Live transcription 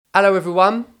Hello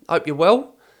everyone, hope you're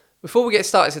well. Before we get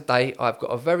started today, I've got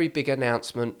a very big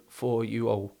announcement for you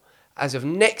all. As of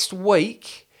next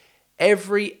week,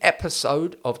 every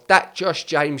episode of That Josh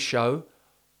James Show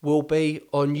will be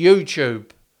on YouTube.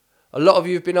 A lot of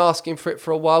you have been asking for it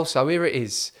for a while, so here it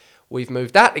is. We've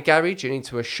moved out the garage and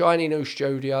into a shiny new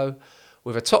studio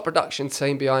with a top production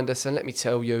team behind us, and let me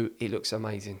tell you, it looks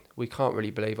amazing. We can't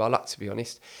really believe our luck, to be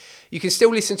honest. You can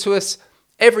still listen to us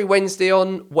every Wednesday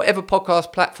on whatever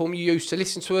podcast platform you use to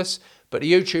listen to us, but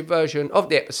the YouTube version of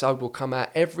the episode will come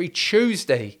out every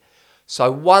Tuesday.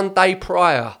 So one day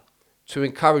prior, to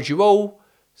encourage you all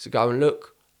to go and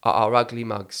look at our ugly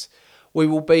mugs. We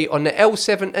will be on the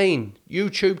L17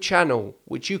 YouTube channel,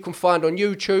 which you can find on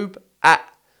YouTube at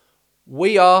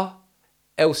We Are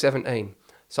L17.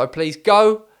 So please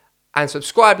go and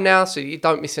subscribe now so you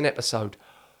don't miss an episode.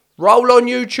 Roll on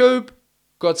YouTube.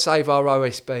 God save our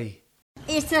OSB.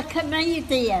 It's a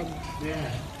comedian.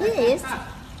 Yeah. He is.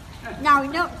 No,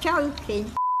 not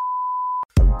joking.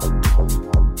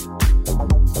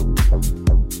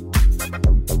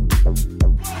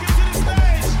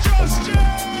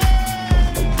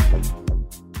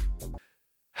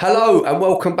 Hello and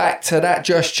welcome back to That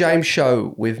Josh James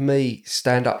Show with me,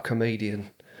 stand-up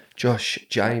comedian Josh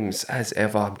James. As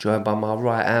ever, I'm joined by my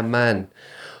right-hand man,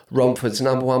 Romford's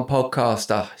number one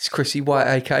podcaster. It's Chrissy White,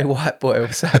 aka White Boy.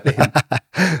 What's happening?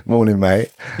 Morning,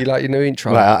 mate. You like your new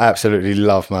intro? Mate, I absolutely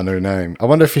love my new name. I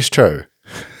wonder if it's true.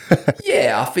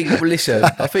 Yeah, I think, listen,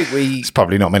 I think we... It's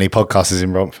probably not many podcasters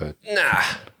in Romford.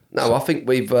 No, I think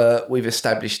we've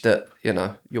established that, you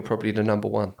know, you're probably the number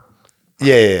one.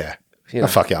 Yeah. You know. Oh,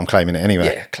 fuck it, I'm claiming it anyway.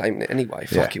 Yeah, claiming it anyway.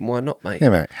 Fucking why not, mate? Yeah,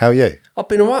 mate. How are you? I've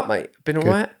been all right, mate. Been all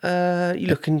right. You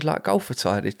looking like golfer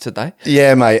tired today?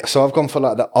 Yeah, mate. So I've gone for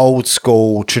like the old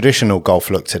school traditional golf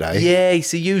look today. Yeah,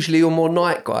 so usually you're more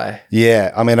night guy.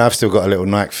 Yeah, I mean, I've still got a little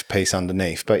Nike piece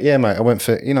underneath. But yeah, mate, I went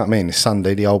for, you know what I mean? It's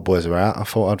Sunday, the old boys are out. I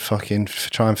thought I'd fucking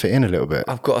try and fit in a little bit.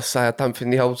 I've got to say, I don't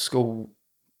think the old school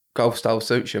golf style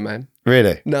suits you, man.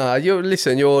 Really? No, you're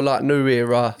like new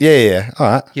era. Yeah. All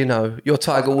right. You know, you're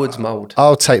Tiger Woods mould.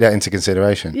 I'll take that into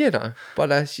consideration. You know, but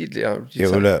that's, you know. Yeah,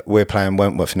 well, look, we're playing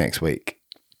Wentworth next week.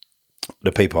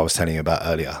 The people I was telling you about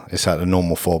earlier, it's like the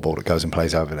normal four ball that goes and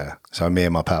plays over there. So me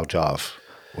and my pal Jarv,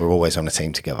 we're always on a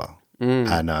team together.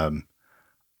 And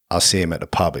I'll see him at the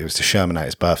pub. It was the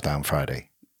Shermanator's birthday on Friday.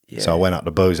 Yeah. So I went up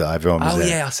to Boozer, everyone was there.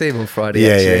 Yeah, I see him on Friday,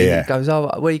 Yeah. He goes,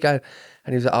 oh, where you going?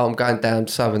 And he was like, oh, I'm going down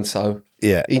so-and-so.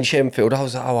 Yeah. In Shenfield. I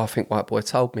was like, oh, I think White Boy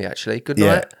told me, actually. Good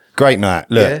night. Great night.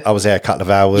 Look, I was there a couple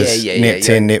of hours, nipped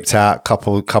in, nipped out,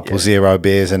 couple zero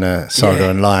beers and a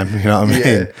soda and lime, you know what I mean?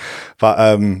 Yeah.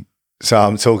 But so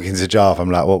I'm talking to Jarv,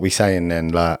 I'm like, what are we saying then?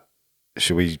 Like,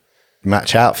 should we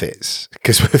match outfits?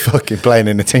 Because we're fucking playing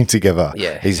in a team together.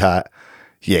 Yeah. He's like,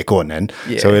 yeah, go on then.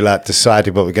 Yeah. So we like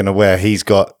decided what we're going to wear. He's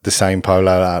got the same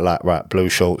polo, like right, blue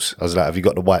shorts. I was like, have you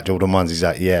got the white Jordan ones? He's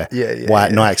like, yeah.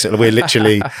 White Nikes. We're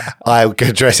literally, I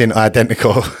could dress in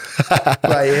identical.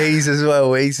 Right, he's as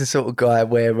well. He's the sort of guy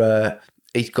where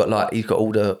he's got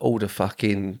all the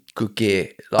fucking good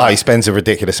gear. Like, He spends a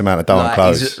ridiculous amount of dough on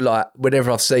clothes. He's, like, whenever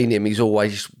I've seen him, he's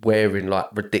always wearing like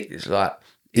ridiculous, like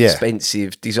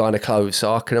expensive designer clothes.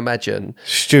 So I can imagine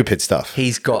Stupid stuff.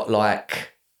 he's got like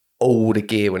all the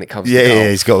gear when it comes to golf. Yeah,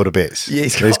 he's got all the bits. Yeah,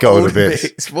 he's got all the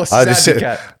bits. What's his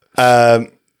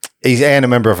handicap? He's a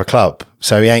member of a club,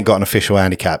 so he ain't got an official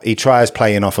handicap. He tries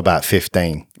playing off about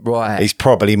 15. Right. He's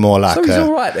probably more like So he's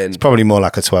all right then? He's probably more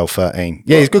like a 12, 13.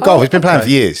 Yeah, he's good golf. He's been playing for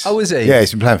years. Oh, is he? Yeah, he's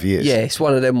been playing for years. Yeah, it's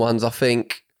one of them ones, I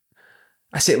think.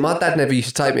 That's it. My dad never used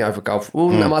to take me over golf. Well,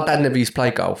 no, my dad never used to play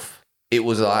golf. It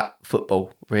was like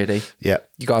football, really. Yeah.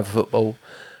 You go for football.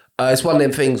 It's one of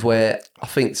them things where I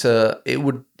think it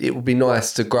would be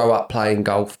nice to grow up playing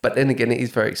golf, but then again, it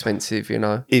is very expensive, you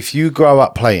know. If you grow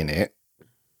up playing it,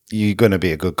 you're going to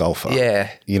be a good golfer. Yeah.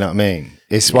 You know what I mean?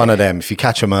 It's one of them. If you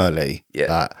catch them early,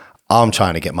 like, I'm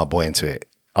trying to get my boy into it.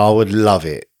 I would love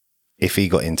it if he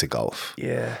got into golf.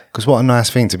 Yeah. Because what a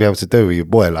nice thing to be able to do with your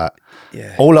boy. Like,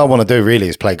 all I want to do really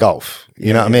is play golf.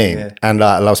 You know what I mean? Yeah. And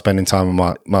I love spending time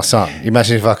with my son.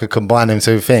 Imagine if I could combine them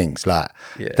two things. Like,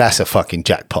 that's a fucking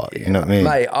jackpot. You know what I mean?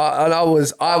 Mate, I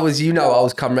was, you know, I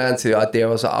was coming around to the idea.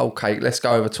 I was like, okay, let's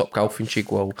go over Top Golf in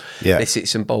Chigwell. Yeah. Let's hit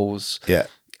some balls. Yeah.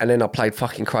 And then I played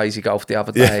fucking crazy golf the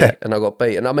other day and I got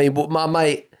beaten. I mean, my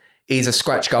mate is a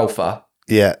scratch golfer.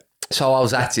 Yeah. So I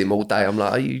was at him all day. I'm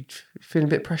like, are you feeling a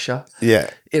bit of pressure? Yeah.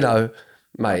 You know,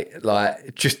 mate,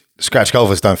 like just... Scratch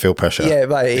golfers don't feel pressure. Yeah,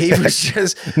 mate, he was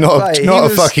just... not a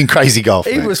fucking crazy golf,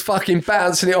 He mate. was fucking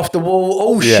bouncing it off the wall,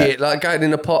 all shit, like going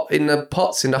in the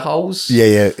pots, in the holes.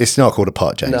 Yeah. It's not called a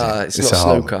pot, James. No, it's not a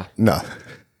hole. snooker. No.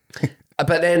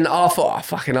 But then I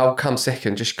thought, I'll come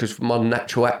second just because of my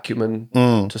natural acumen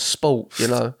to sport, you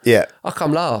know. Yeah. I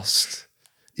come last.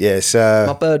 Yes.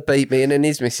 My bird beat me and then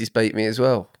his missus beat me as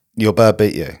well. Your bird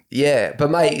beat you. Yeah,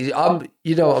 but mate,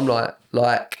 you know what I'm like?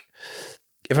 Like,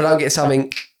 if I don't get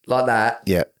something like that,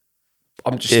 Yeah.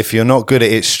 I'm just... If you're not good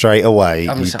at it straight away,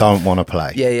 I'm you just- don't want to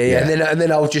play. Yeah. And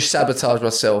then I'll just sabotage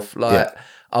myself. Like,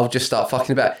 I'll just start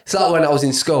fucking about. It's like when I was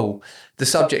in school, the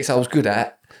subjects I was good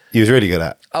at, You was really good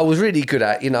at. I was really good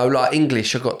at, you know, like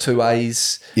English, I got 2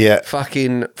 A's. Yeah.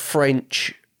 Fucking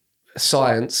French,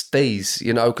 science, D's,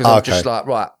 you know, because I'm just like,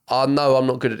 right, I know I'm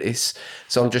not good at this,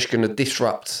 so I'm just going to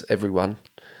disrupt everyone.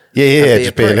 Yeah.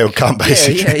 Just be a little cunt,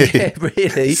 basically. Yeah,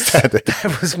 really.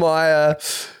 That was my,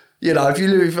 you know,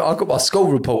 I've got my school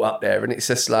report up there and it's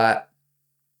just like,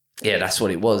 yeah, that's what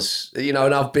it was. You know,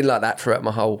 and I've been like that throughout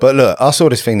my whole... But look, I saw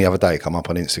this thing the other day come up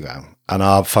on Instagram and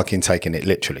I've fucking taken it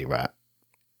literally, right?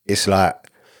 It's like,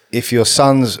 if your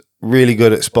son's really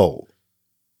good at sport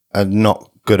and not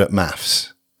good at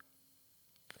maths,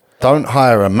 don't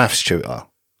hire a maths tutor.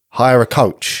 Hire a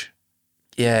coach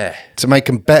Yeah. to make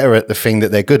them better at the thing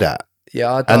that they're good at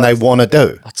Yeah, and they want to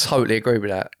do. I totally agree with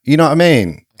that. You know what I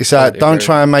mean? It's like, Totally don't agree.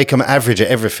 try and make them average at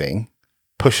everything.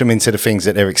 Push them into the things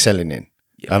that they're excelling in.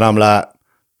 Yeah. And I'm like,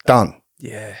 done.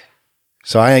 Yeah.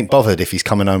 So I ain't bothered if he's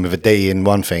coming home with a D in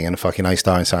one thing and a fucking A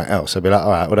star in something else. I'll be like, all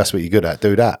right, well, that's what you're good at.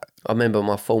 Do that. I remember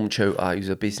my form tutor, he was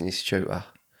a business tutor.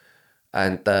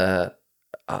 And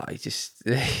he just...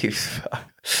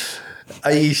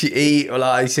 I used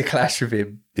to clash with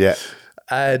him. Yeah.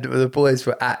 And the boys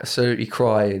were absolutely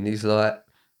crying. He's like,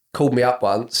 called me up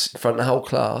once in front of the whole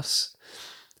class.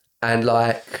 And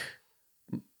like,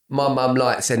 my mum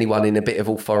likes anyone in a bit of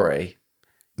authority.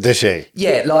 Does she?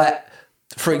 Yeah, like,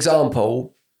 for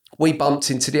example, we bumped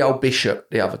into the old bishop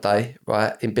the other day,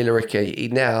 right, in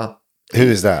Billericay. Who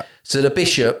is that? So the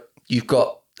bishop, you've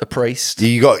got a priest.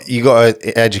 You got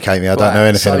to educate me. I don't know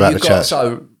anything about the church.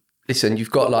 So, listen,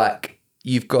 you've got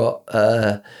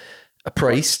a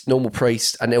priest, normal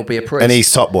priest, and there'll be a priest. And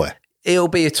he's top boy. He'll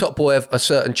be a top boy of a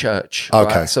certain church.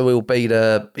 Okay. Right? So he'll be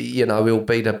the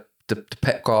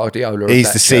Pep Guardiola. He's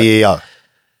of the that church. CEO.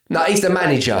 No, he's the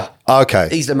manager. Okay.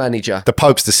 He's the manager. The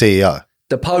Pope's the CEO.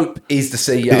 The Pope is the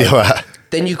CEO. Right.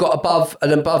 Then you've got above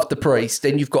the priest,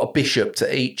 then you've got a bishop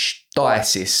to each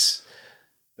diocese.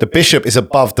 The bishop is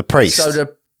above the priest. So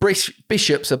the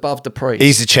bishop's above the priest.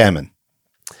 He's the chairman.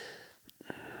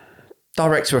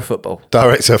 Director of football.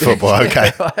 Director of football,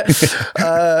 okay.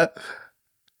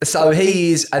 So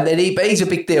he's a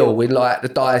big deal in like the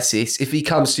diocese. If he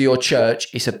comes to your church,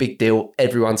 it's a big deal.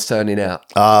 Everyone's turning out.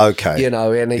 Okay. You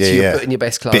know, and it's you're putting your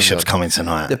best clothes Bishop's on. coming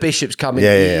tonight. The bishop's coming.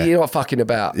 Yeah. You're not fucking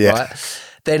about, right?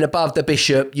 Then above the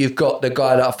bishop, you've got the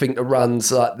guy that I think who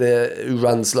runs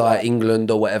like England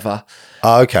or whatever.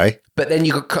 Okay. But then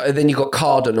you got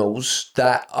cardinals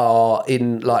that are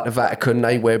in like the Vatican.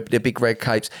 They wear the big red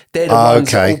capes. They're the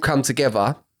ones that all come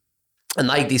together, and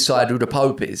they decide who the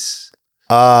Pope is.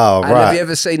 Oh, And right. have you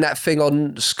ever seen that thing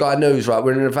on Sky News? Right,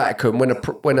 we're in the Vatican.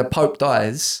 When a Pope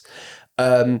dies,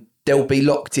 they'll be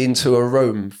locked into a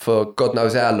room for God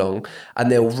knows how long,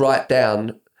 and they'll write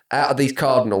down out of these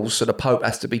cardinals. So the Pope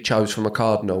has to be chose from a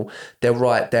cardinal. They'll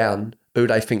write down who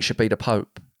they think should be the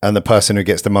Pope. And the person who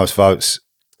gets the most votes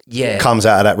comes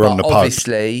out of that room, But the Pope.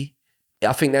 obviously,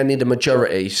 I think they need a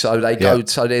majority. So they go.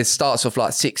 So there starts off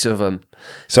like 6 of them.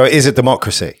 So it is a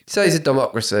democracy. So it's a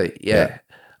democracy. Yeah.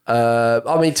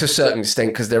 I mean, to a certain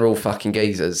extent, because they're all fucking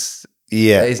geezers.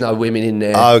 Yeah. There's no women in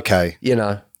there. Okay. You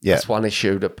know, Yeah. that's one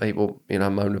issue that people,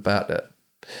 moan about that.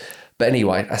 But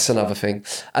anyway, that's another thing.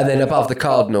 And then above the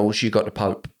cardinals, you got the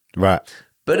Pope. Right.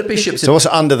 But the bishop's So what's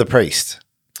under the priest?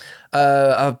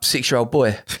 a 6-year-old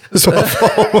boy. That's what I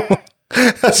thought.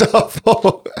 That's what I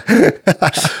thought.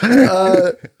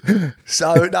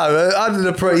 So, no, under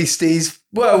the priest is,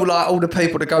 well, like all the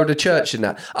people that go to church and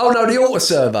that. Oh, no, the altar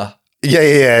server.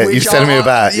 Yeah. You're telling me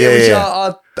about.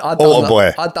 Yeah. Altar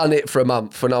boy. I'd done it for a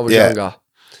month when I was Yeah. younger.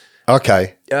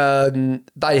 Okay.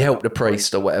 They help the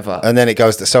priest or whatever. And then it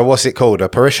goes to, so what's it called? A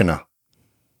parishioner?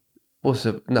 What's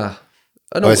a, nah.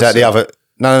 Or is that the other?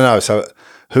 No. So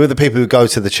who are the people who go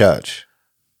to the church?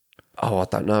 Oh, I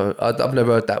don't know. I've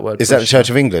never heard that word. Is that the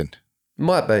Church of England?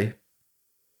 Might be.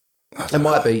 It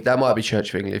might be. That might be Church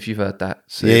of England if you've heard that.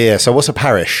 So Yeah. So what's a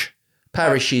parish?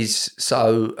 Parish is,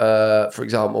 so, for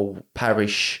example,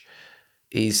 parish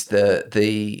is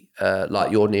the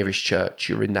like your nearest church.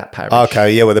 You're in that parish.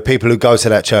 Okay, yeah. Well, the people who go to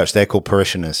that church, they're called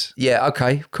parishioners. Yeah,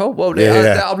 okay, cool. Well,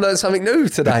 Yeah. I've learned something new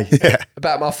today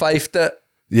about my faith.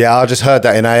 Yeah, I just heard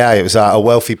that in AA. It was a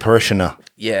wealthy parishioner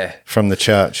Yeah, from the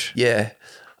church. yeah.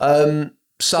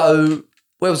 So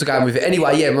where was I going with it?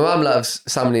 Anyway, yeah, my mum loves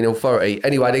summoning authority.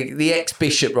 Anyway, the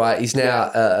ex-bishop, right, he's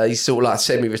now, he's sort of like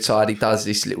semi-retired. He does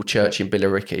this little church in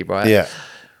Billericay, right? Yeah.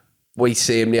 We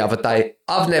see him the other day.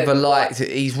 I've never liked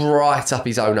it. He's right up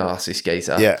his own arse, this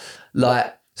geezer. Yeah.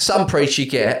 Like, some priests you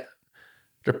get,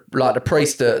 like the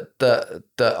priest that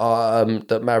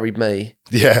married me.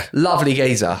 Yeah. Lovely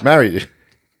geezer. Married you.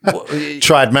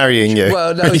 Tried marrying you.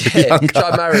 Well, no, yeah,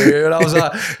 tried marrying you, and I was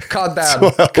like, calm down,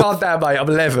 mate. I'm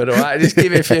 11, all right. Just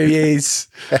give me a few years.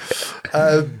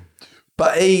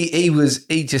 But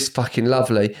he just fucking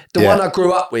lovely. The one I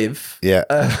grew up with. Yeah.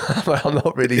 Well, I'm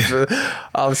not really.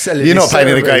 I'm selling. You're not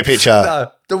painting a great picture.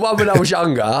 No, the one when I was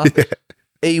younger. Yeah.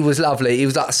 He was lovely. He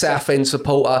was like a South End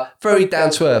supporter, very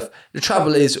down to earth. The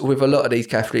trouble is with a lot of these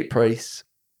Catholic priests,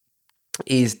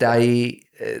 is they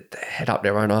head up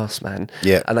their own arse, man.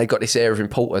 Yeah. And they got this air of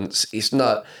importance. It's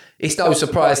no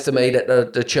surprise to me that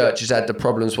the church has had the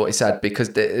problems what it's had, because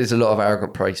there's a lot of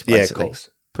arrogant priests, basically. Yeah, of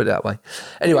course. Put it that way.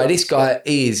 Anyway, this guy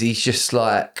he's just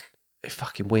like a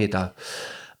fucking weirdo.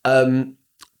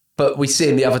 But we see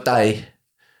him the other day,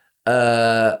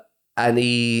 and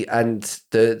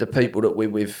the people that we're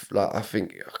with, like, I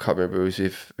can't remember who he was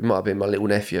with. It might have been my little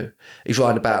nephew. He's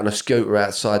riding about on a scooter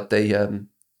outside the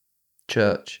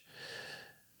church.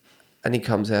 And he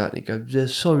comes out and he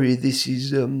goes, sorry, this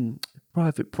is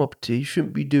private property. You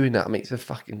shouldn't be doing that. I mean, it's a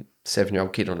fucking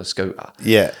 7-year-old kid on a scooter.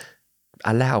 Yeah.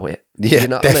 Allow it. Yeah, you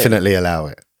know definitely allow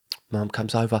it. Mum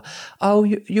comes over. Oh,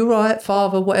 you're right,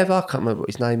 Father, whatever. I can't remember what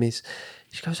his name is.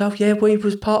 She goes, oh, yeah, we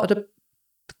was part of the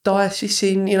diocese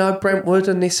in, Brentwood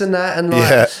and this and that. And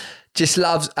like, just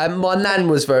loves. And my nan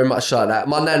was very much like that.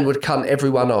 My nan would cunt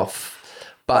everyone off.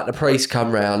 But the priest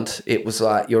come round, it was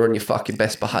like, you're on your fucking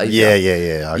best behaviour.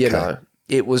 Yeah. Okay.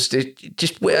 It was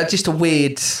just a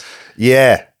weird...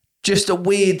 Yeah. Just a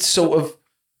weird sort of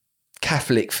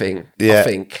Catholic thing, Yeah. I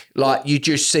think. Like, you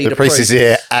just see the priest is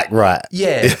here, act right.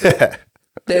 Yeah.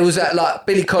 There was that, like,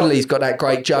 Billy Connolly's got that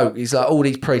great joke. He's like, all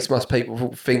these priests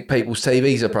think people's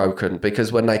TVs are broken,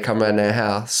 because when they come around their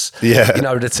house, the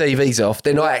TV's off.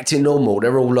 They're not acting normal.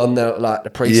 They're all on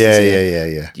the priest is here.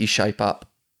 Yeah. You shape up.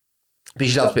 But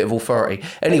she loves a bit of authority.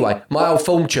 Anyway, my old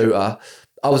form tutor,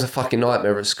 I was a fucking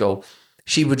nightmare at school.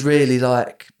 She would really be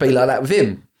like that with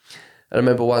him. And I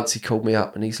remember once he called me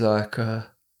up and he's like, he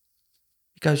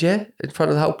goes, yeah, in front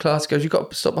of the whole class, he goes, you've got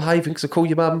to stop behaving because I call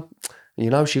your mum.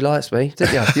 She likes me,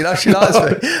 didn't you? She likes me.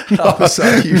 I was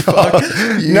like, you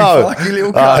fucking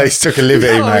little cunt. Oh, he took a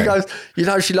liberty, mate. He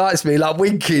goes, she likes me, like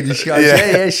winking. And she goes,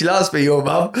 yeah, she likes me, your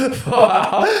mum.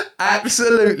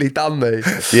 Absolutely done me.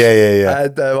 Yeah.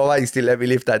 And my mates didn't let me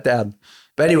live that down.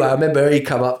 But anyway, I remember he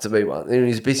come up to me once, and he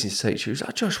was a business teacher. He was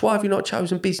like, Josh, why have you not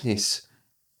chosen business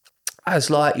as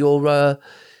like your...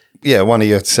 one of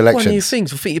your selections. One of your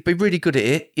things. I think you'd be really good at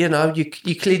it.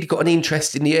 You clearly got an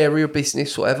interest in the area of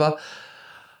business, whatever.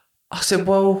 I said,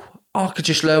 well, I could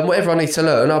just learn whatever I need to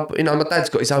learn. My dad's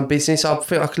got his own business. I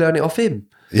think I could learn it off him.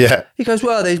 Yeah. He goes,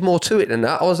 well, there's more to it than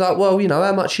that. I was like, well,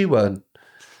 how much you earn?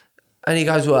 And he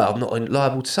goes, well, I'm not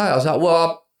liable to say. I was like, well,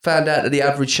 I found out that the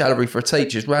average salary for a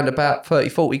teacher is around about 30,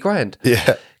 40 grand.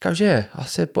 Yeah. He goes, yeah. I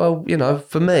said, well,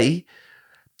 for me,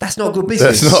 that's not good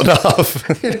business. That's not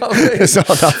enough. You know what I mean? It's not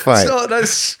enough,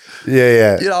 mate.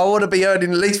 Yeah. I want to be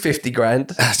earning at least 50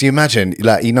 grand. So you imagine,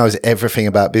 like, he knows everything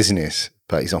about business,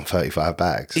 but he's on 35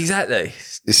 bags. Exactly.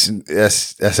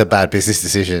 That's a bad business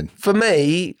decision. For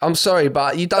me, I'm sorry,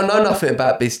 but you don't know nothing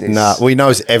about business. Nah, well, he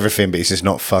knows everything, but he's just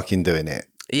not fucking doing it.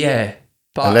 Yeah.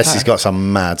 But unless he's got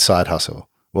some mad side hustle.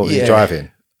 What was he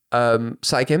driving?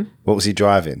 Say again? What was he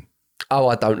driving? Oh,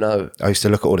 I don't know. I used to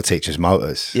look at all the teachers'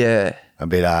 motors. Yeah. And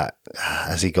be like,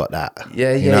 has he got that?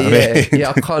 Yeah. You know what I mean?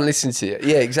 Yeah, I can't listen to it.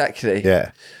 Yeah, exactly.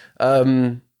 Yeah.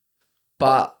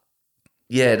 But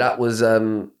yeah, that was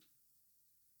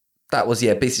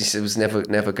business. It was never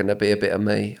going to be a bit of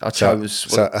me. I chose.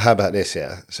 So how about this?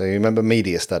 Yeah. So you remember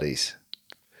media studies?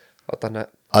 I've done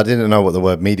that. I didn't know what the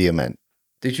word media meant.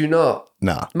 Did you not?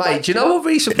 No. Mate, do you know what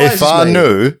really surprises me? If I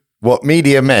knew what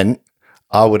media meant,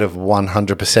 I would have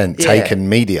 100% taken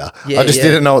media. I just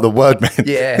didn't know what the word meant.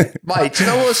 Yeah. Mate, do you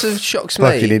know what shocks me?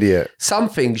 Fucking idiot. Some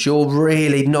things you're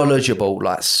really knowledgeable,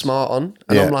 like smart on.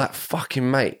 And I'm like, fucking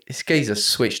mate, this geezer's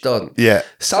switched on. Yeah.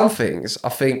 Some things I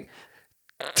think...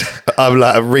 I'm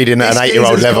like reading at an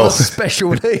 8-year-old level. Special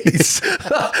needs.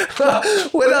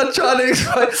 when I'm trying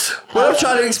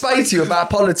to explain to you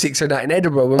about politics and that in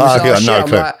Edinburgh, when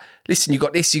I'm like, listen, you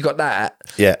got this, you got that.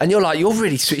 Yeah. And you're like, you're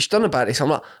really switched on about this. I'm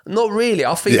like, not really.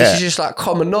 I think this is just like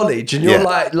common knowledge. And you're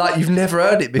like you've never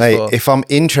heard it before. Mate, if I'm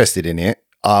interested in it,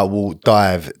 I will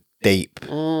dive deep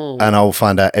and I'll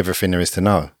find out everything there is to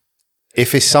know.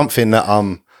 If it's something that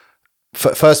I'm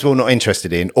first of all, not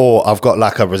interested in, or I've got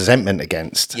like a resentment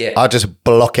against, Yeah. I just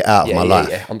block it out of my life.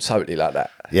 Yeah, I'm totally like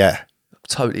that. Yeah.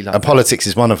 Totally like And that. politics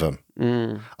is one of them.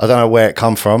 I don't know where it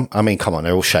come from. I mean, come on,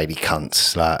 they're all shady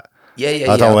cunts. Like,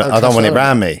 I don't want it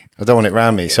around me. I don't want it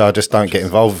around me, so I just don't get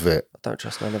involved with it. I don't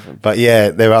trust none of them. But yeah,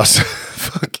 there are some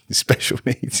fucking special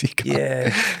needs.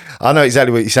 Yeah. I know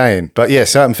exactly what you're saying. But yeah,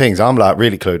 certain things I'm like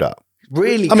really clued up.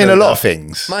 Really? I mean, a lot of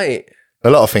things. Mate. A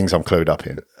lot of things I'm clued up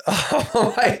in.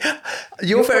 Oh, mate.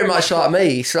 You're very much like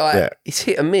me. It's like, Yeah. it's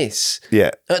hit and miss. Yeah.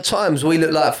 At times we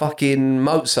look like fucking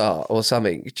Mozart or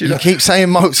something. Do you know? You keep saying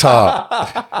Mozart.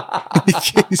 You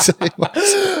keep saying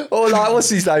Mozart. Or like, what's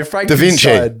his name? Da Vinci.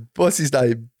 Frankenstein. What's his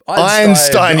name?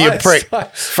 Einstein, you prick.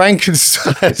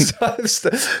 Frankenstein.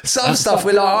 Some stuff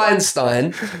we're like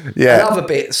Einstein. Yeah. And other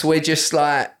bits we're just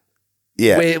like,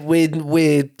 Yeah.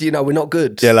 we're you know, we're not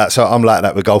good. Yeah, like, so I'm like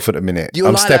that with golf at the minute.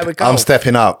 You're like that with golf? I'm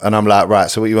stepping up and I'm like, right,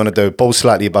 so what you want to do, ball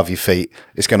slightly above your feet.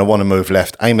 It's going to want to move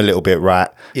left, aim a little bit right.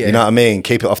 Yeah. You know what I mean?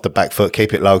 Keep it off the back foot,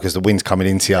 keep it low because the wind's coming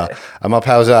into you. And my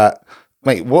pal's like,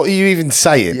 mate, what are you even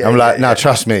saying? Yeah, I'm like, yeah, no, yeah.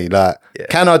 trust me. Like,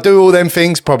 can I do all them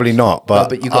things? Probably not,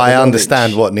 but you got I the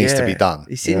understand knowledge. what needs to be Yeah. done.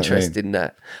 It's You know what I mean? interesting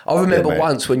that. I remember mate.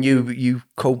 once when you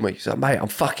called me, you said, mate, I'm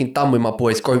fucking done with my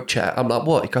boys group chat. I'm like,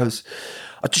 what? He goes,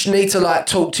 I just need to like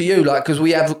talk to you, like, because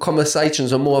we have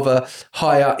conversations on more of a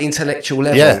higher intellectual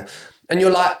level. Yeah. And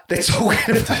you're like, they're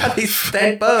talking about this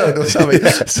dead bird or something.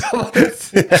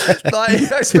 Like,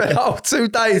 you spent whole 2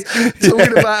 days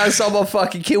talking about how someone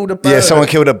fucking killed a bird. Yeah, someone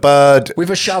killed a bird. with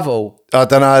a shovel. I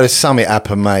don't know, there's something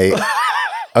happened, mate.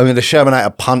 I mean, the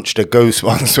Shermanator punched a goose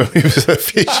once when he was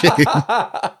fishing.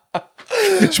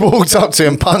 Just walked up to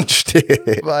him and punched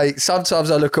it. Mate,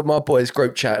 sometimes I look at my boys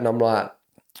group chat and I'm like,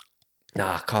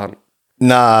 nah, I can't.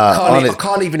 Nah, I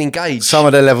can't even engage. some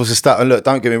of the levels of stuff. And look,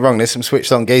 don't get me wrong, there's some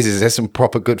switched on geezers. There's some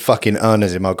proper good fucking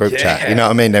earners in my group chat. You know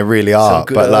what I mean? There really are.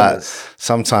 good But like, earners.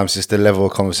 sometimes just the level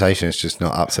of conversation is just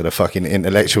not up to the fucking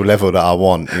intellectual level that I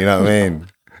want. You know what I mean?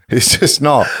 It's just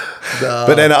not.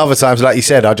 But then at other times, like you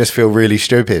said, I just feel really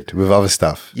stupid with other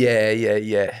stuff. Yeah.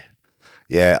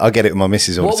 Yeah, I get it with my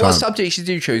missus all the What time. subjects did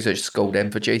you choose at school then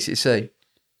for GCSE?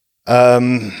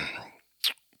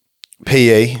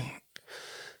 PE,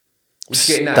 Was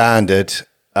you getting that? standard.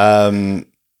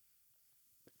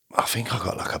 I think I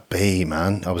got like a B,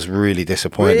 man. I was really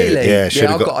disappointed. Really?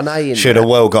 Yeah, I got an A in Should have that.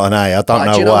 well got an A. I don't Like,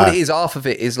 know do you know why. what it is? Half of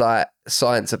it is like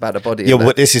science about the body. Yeah, and but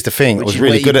that. this is the thing. I Which was is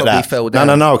really where you good at probably that. fell No,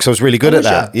 down. because I was really good Oh, at was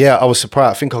that. Yeah, I was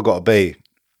surprised. I think I got a B.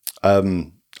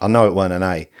 I know it weren't an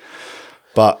A.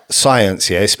 But science,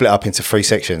 yeah, it's split up into 3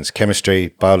 sections: chemistry,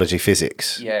 biology,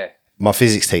 physics. Yeah. My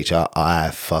physics teacher, I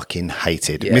fucking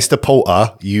hated. Yeah. Mr.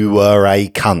 Porter, you were a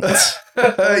cunt.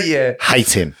 Yeah.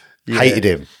 Hate him. Hated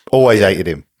him. Always hated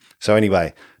him. So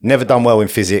anyway, never done well in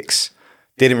physics.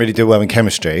 Didn't really do well in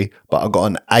chemistry, but I got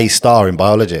an A star in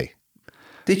biology.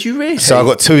 Did you really? So I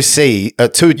got 2 D's. You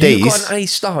got an A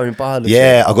star in biology.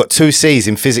 Yeah, I got 2 C's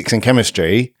in physics and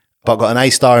chemistry, but I got an A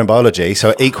star in biology, so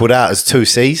it equaled out as 2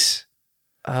 C's.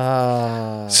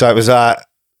 Ah. So it was at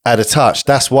a touch.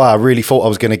 That's why I really thought I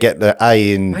was going to get the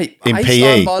A in Mate, in A PE.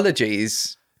 star in biology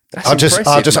is. That's I just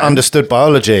impressive, man. understood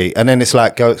biology, and then it's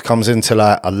like comes into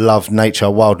like I love nature,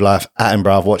 wildlife.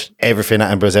 Attenborough, I've watched everything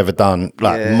Attenborough's ever done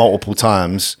like multiple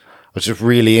times. I was just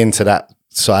really into that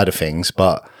side of things,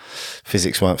 but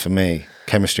physics weren't for me.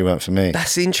 Chemistry weren't for me.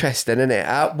 That's interesting, isn't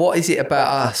it? What is it about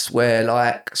us where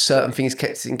like certain things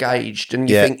kept us engaged, and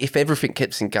you think if everything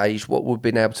kept us engaged, what would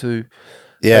been able to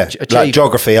achieve? Like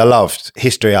geography, I loved.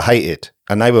 History, I hated,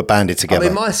 and they were banded together. I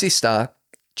mean, my sister,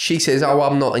 she says, "Oh,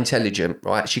 I'm not intelligent."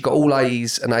 Right? She got all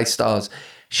A's and A stars.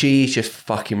 She's just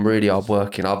fucking really hard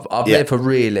working. I've never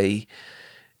really.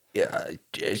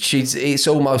 It's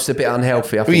almost a bit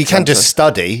unhealthy. I think You can just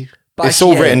sometimes. study. But It's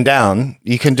all yeah. written down.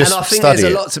 You can just And I think study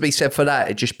there's a it. lot to be said for that.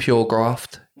 It's just pure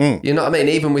graft. You know what I mean?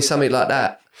 Even with something like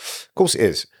that. Of course it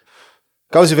is.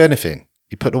 Goes with anything.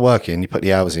 You put the work in, you put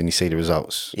the hours in, you see the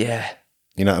results. Yeah.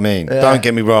 You know what I mean? Yeah. Don't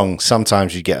get me wrong.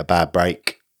 Sometimes you get a bad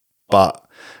break, but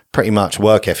pretty much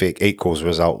work ethic equals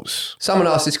results. Someone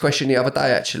asked this question the other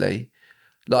day, actually.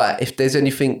 Like, if there's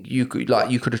anything you could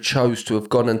have chose to have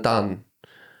gone and done.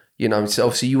 You know, so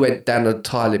obviously you went down a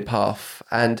tiling path,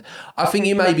 and I think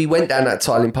you maybe went down that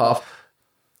tiling path.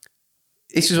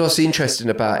 This is what's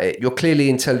interesting about it. You're clearly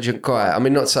an intelligent guy. I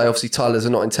mean, not to say obviously Tylers are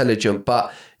not intelligent,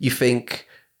 but you think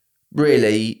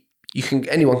really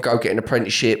anyone go get an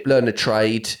apprenticeship, learn a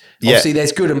trade. Yeah. Obviously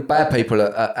there's good and bad people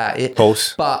at it. Of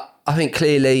course. But I think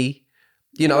clearly,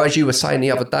 you know, as you were saying the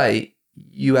other day,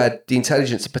 you had the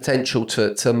intelligence and potential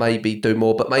to maybe do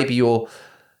more, but maybe your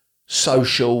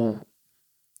social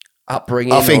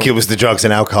upbringing? I think it was the drugs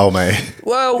and alcohol, mate.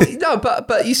 Well, no,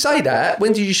 but you say that.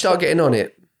 When did you start getting on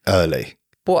it? Early.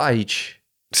 What age?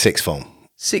 Sixth form.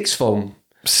 Sixth form.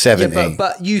 17. Yeah,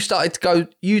 but you started to go.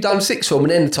 You done sixth form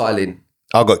and then the tiling.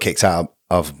 I got kicked out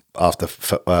of after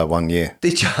 1 year.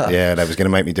 Did you? Yeah, they was going to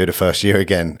make me do the first year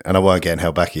again, and I weren't getting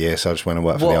held back a year, so I just went and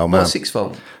worked for the old man. What sixth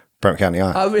form? Brent County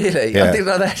High. Oh, really? Yeah. I didn't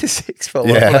know they had a sixth form.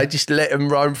 Yeah. I just let them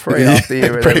roam free after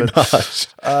year 11. Pretty much.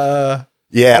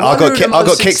 Yeah, I got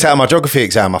kicked out of my geography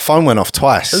exam. My phone went off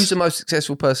twice. Who's the most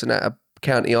successful person at a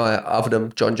county high other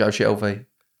than John Joe Shelby?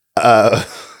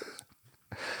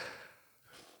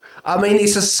 I mean,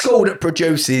 it's a school that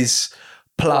produces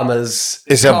plumbers,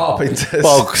 It's carpenters, a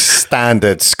bog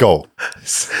standard school.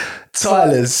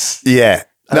 tilers. Yeah.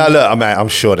 No, look, I'm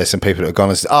sure there's some people that have gone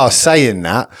and saying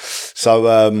that.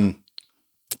 So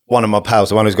one of my pals,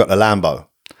 the one who's got the Lambo,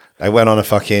 they went on a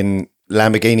fucking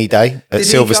Lamborghini day at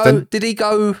Silverstone. Did he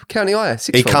go county high?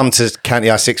 He come to County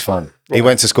High sixth form. Right. He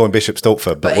went to school in Bishop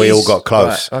Stortford, but we all got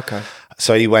close. Right, okay.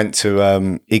 So he went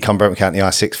to he come Brentford County High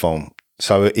sixth form.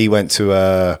 So he went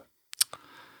to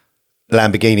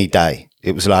Lamborghini day.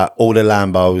 It was like all the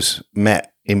Lambos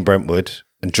met in Brentwood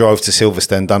and drove to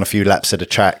Silverstone, done a few laps of the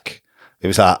track. It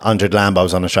was like 100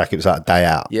 Lambos on the track. It was like a day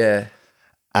out. Yeah.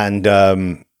 And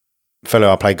fellow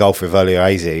I played golf with earlier,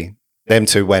 AZ, them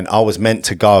two went. I was meant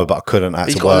to go, but I couldn't. I had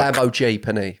He's to got work. a Lambo Jeep,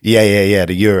 hasn't he? Yeah.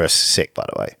 The Urus, sick, by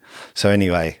the way. So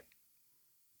anyway,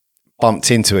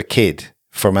 bumped into a kid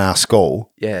from our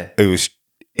school. Yeah. Who was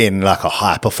in like a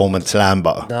high performance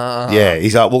Lambo. Nah. Yeah.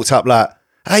 He's like, walked up like,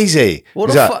 AZ. What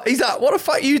the fuck? He's like, what the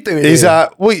fuck are you doing? He's here?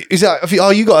 like, oh,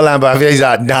 you got a Lambo? Have you? He's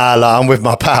like, nah, like, I'm with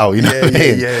my pal. You know what I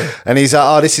mean? Yeah. And he's like,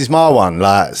 oh, this is my one.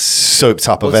 Like, souped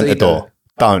up What's he Aventador. do?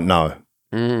 Don't know.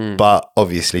 But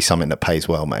obviously something that pays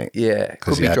well, mate. Yeah.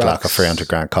 Because he had like a 300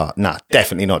 grand car. Nah,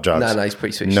 definitely not drugs. No, he's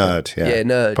pretty switched. Nerd, yeah. Yeah,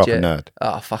 nerd. Proper yeah. nerd.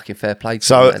 Oh, fucking fair play to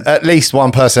So him, man. at least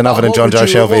one person other than what John would Joe you-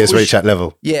 Shelby what has was- reached that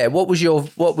level. Yeah, what was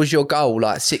your goal?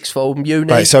 Like sixth form,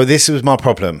 uni? Right, so this was my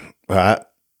problem, right?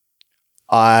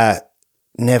 I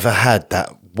never had that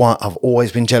one. I've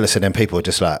always been jealous of them people who are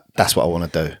just like, that's what I want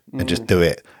to do and just do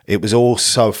it. It was all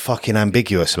so fucking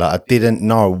ambiguous. Like I didn't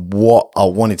know what I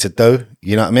wanted to do.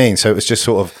 You know what I mean? So it was just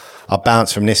sort of, I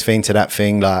bounced from this thing to that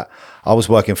thing. Like I was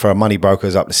working for a money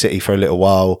brokers up the city for a little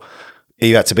while.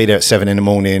 You had to be there at 7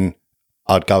 a.m.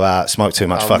 I'd go out, smoke too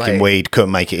much fucking mate. weed,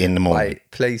 couldn't make it in the morning.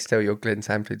 Wait, please tell your Glenn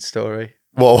Tamplin story.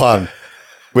 What one?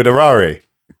 With a Rari?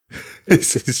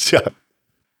 This is joke.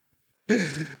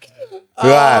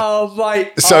 Right. Oh,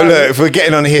 mate. So look, if we're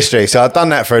getting on the history, so I've done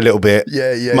that for a little bit.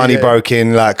 Yeah. Money broke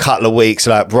in, like a couple of weeks,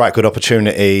 like right good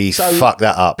opportunity. So, fuck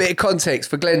that up. Bit of context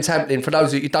for Glenn Tamplin, for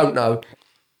those that you don't know,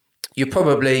 you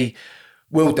probably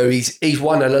will do. He's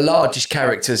one of the largest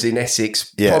characters in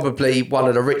Essex, Yeah. probably one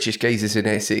of the richest geezers in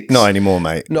Essex. Not anymore,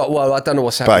 mate. Not well, I don't know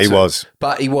what's happened. But he to him. was.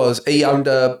 But he was. He owned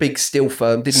a big steel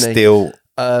firm, didn't he? Still,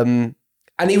 And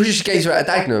he was just a geezer out of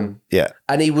Dagenham. yeah.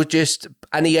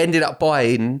 And he ended up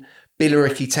buying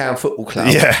Billericay Town Football Club.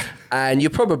 Yeah. And you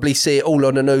probably see it all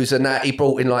on the news and that. He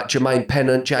brought in like Jermaine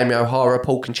Pennant, Jamie O'Hara,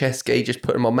 Paul Konchesky, just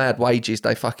put them on mad wages.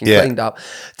 They fucking cleaned up.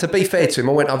 To be fair to him,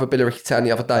 I went over Billericay Town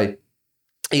the other day.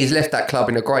 He's left that club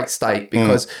in a great state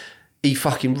because he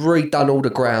fucking redone all the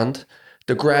ground.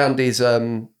 The ground is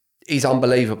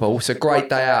unbelievable. It's a great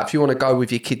day out. If you want to go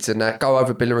with your kids and that, go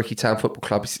over Billericay Town Football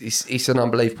Club. It's an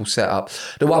unbelievable setup.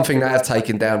 The one thing they have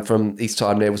taken down from his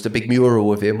time there was the big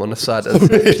mural of him on the side of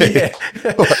yeah.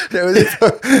 There was,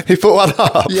 He put one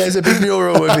up. yeah, there's a big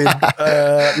mural of him.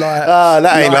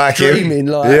 That ain't like him.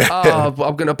 dreaming, I'm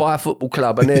going to buy a football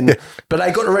club. And then, but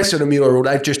they got the rest of the mural.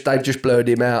 They've just blurred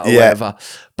him out or whatever.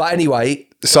 But anyway.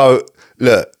 So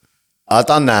look, I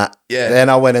done that. Yeah. Then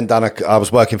I went and I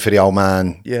was working for the old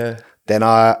man. Yeah. Then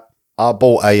I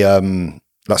bought a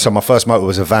so my first motor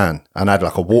was a van and I had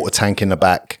like a water tank in the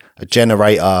back, a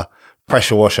generator,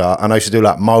 pressure washer, and I used to do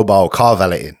like mobile car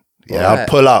valeting. Yeah, Right. I'd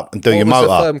pull up and do your What was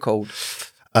motor. the firm called?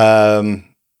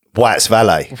 White's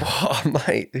Valet. Oh,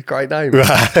 mate, great name.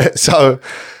 Right. So,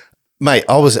 mate,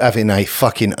 I was having a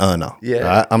fucking earner. Yeah.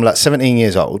 Right? I'm like 17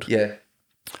 years old. Yeah.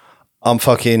 I'm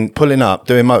fucking pulling up,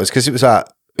 doing motors, because it was like,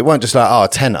 it wasn't just like,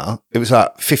 a tenner. It was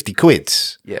like 50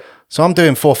 quids. Yeah. So I'm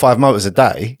doing 4 or 5 motors a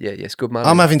day. Yeah, it's good money.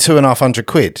 I'm having 2,500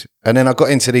 quid. And then I got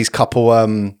into these couple,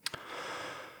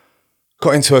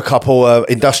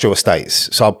 industrial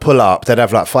estates. So I'd pull up, they'd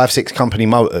have like 5, 6 company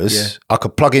motors. Yeah. I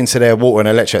could plug into their water and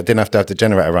electric. I didn't have to have the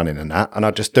generator running and that. And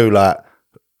I'd just do like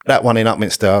that one in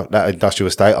Upminster, that industrial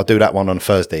estate. I'll do that one on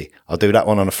Thursday. I'll do that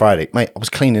one on a Friday. Mate, I was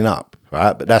cleaning up,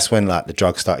 right? But that's when like the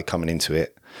drugs started coming into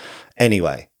it.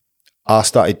 Anyway, I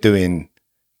started doing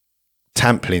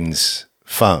Tamplin's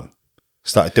firm.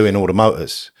 Started doing all the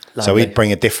motors. So he'd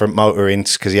bring a different motor in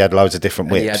because he had loads of different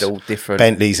whips. He had all different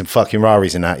Bentleys and fucking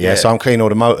Raris and that, yeah. So I'm cleaning all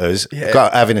the motors,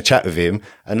 got having a chat with him,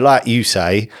 and like you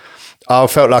say, I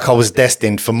felt like I was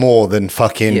destined for more than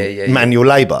fucking manual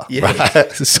labour.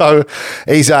 Right? So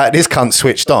he's like, this cunt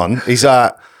switched on. He's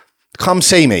like, come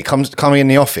see me, come in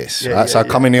the office. Right? So I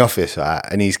come in the office, right?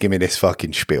 And he's giving me this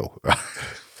fucking spiel.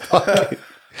 Right?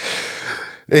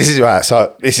 This is right.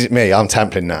 So this is me. I'm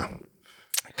tampling now.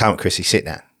 Come on, Chrissy, sit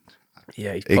down.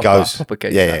 Yeah, he goes,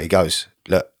 he goes,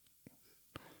 look,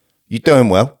 you're doing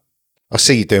well. I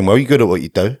see you doing well. You're good at what you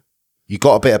do. You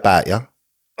got a bit about you.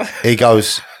 He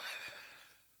goes,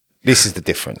 this is the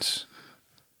difference.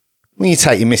 When you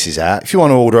take your missus out, if you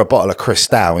want to order a bottle of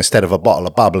Cristal instead of a bottle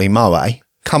of bubbly Moe,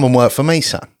 come and work for me,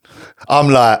 son. I'm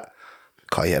like,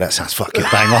 oh yeah, that sounds fucking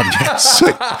bang on. Yeah,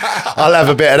 sweet. I'll have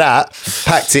a bit of that.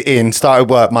 Packed it in, started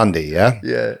work Monday, yeah?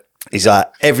 Yeah. He's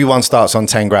like, everyone starts on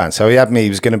 10 grand. So he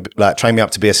was going to like train me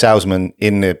up to be a salesman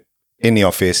in the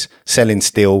office, selling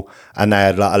steel, and they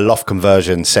had like a loft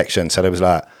conversion section. So there was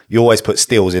like, you always put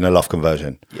steels in a loft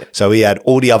conversion. Yeah. So he had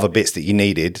all the other bits that you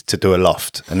needed to do a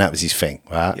loft, and that was his thing,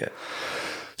 right? Yeah.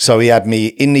 So he had me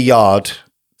in the yard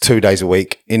 2 days a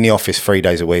week, in the office 3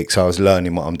 days a week. So I was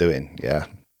learning what I'm doing, yeah.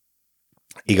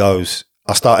 He goes,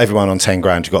 I start everyone on 10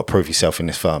 grand. You've got to prove yourself in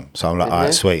this firm. So I'm like, all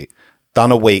right, sweet.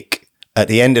 Done a week. At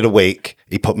the end of the week,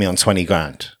 he put me on 20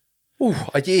 grand. Ooh,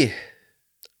 a year.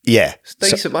 Yeah. It's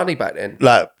decent money back then.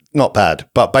 Like, not bad,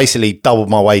 but basically doubled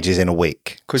my wages in a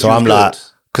week. So I'm like,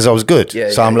 because I was good. Yeah,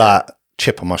 so I'm like,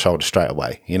 chip on my shoulder straight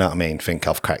away. You know what I mean? Think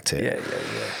I've cracked it. Yeah.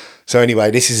 So anyway,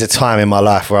 this is a time in my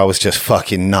life where I was just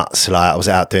fucking nuts. Like, I was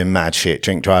out doing mad shit,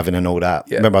 drink driving and all that.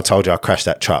 Yeah. Remember I told you I crashed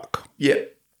that truck? Yeah.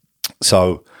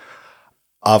 So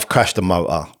I've crashed a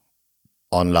motor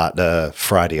on like the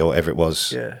Friday or whatever it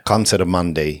was. Yeah. Come to the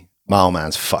Monday, my old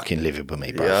man's fucking living with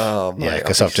me, bro. Yeah,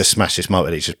 because I've just smashed this motor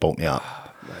that he just bought me up.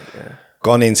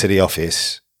 Gone into the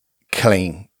office,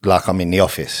 clean, like I'm in the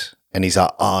office. And he's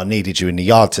like, I needed you in the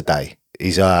yard today.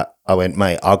 He's like, I went,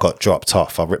 mate, I got dropped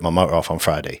off. I ripped my motor off on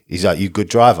Friday. He's like, you good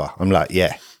driver? I'm like,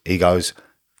 yeah. He goes,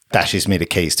 dashes me the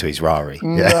keys to his Rari.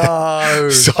 Yeah. No.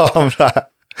 So I'm like,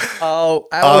 oh,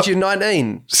 how old are you?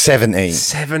 19? 17.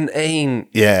 17.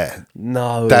 Yeah.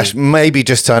 No. Dash maybe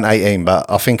just turned 18, but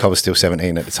I think I was still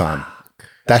 17 at the time.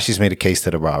 Dashes me the keys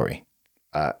to the Rari.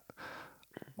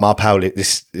 My pal,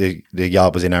 the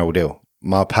yard was in Harold Hill.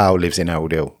 My pal lives in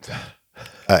Harold Hill.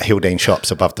 At Hildene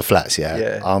Shops above the flats,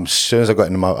 yeah. As soon as I got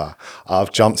in the motor,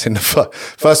 I've jumped in the...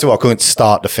 First of all, I couldn't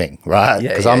start the thing, right?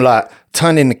 Because I'm like,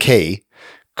 turning the key,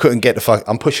 couldn't get the fuck...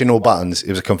 I'm pushing all buttons. It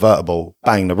was a convertible.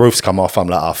 Bang, the roof's come off. I'm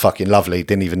like, oh, fucking lovely.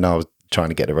 Didn't even know I was trying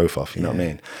to get the roof off, you know what I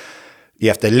mean? You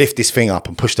have to lift this thing up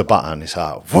and push the button. It's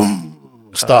like,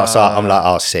 vroom, starts up. I'm like,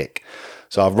 oh, sick.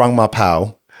 So I've rung my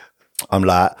pal. I'm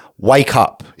like, wake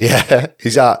up. Yeah.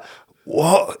 He's like...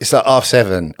 What? It's like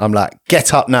 7:30. I'm like,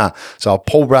 get up now. So I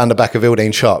pull round the back of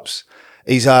Hildene Shops.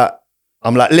 He's like,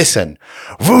 I'm like, listen,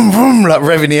 vroom, vroom, like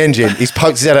revving the engine. He's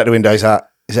poked his head out the window. He's like,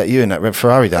 is that you in that red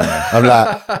Ferrari down there? I'm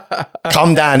like,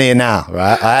 come down here now,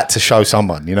 right? I had to show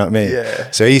someone, you know what I mean?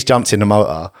 Yeah. So he's jumped in the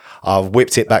motor. I've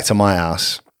whipped it back to my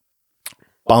house,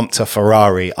 bumped a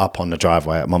Ferrari up on the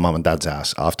driveway at my mum and dad's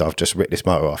house after I've just ripped this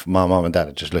motor off. My mum and dad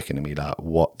are just looking at me like,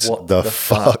 what the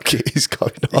fuck is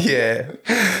going on? Yeah.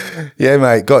 Yeah,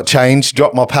 mate. Got changed,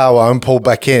 dropped my power home, pulled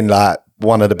back in, like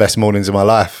one of the best mornings of my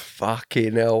life.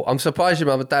 Fucking hell. I'm surprised your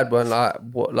mum and dad weren't like,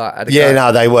 what, like, had a yeah,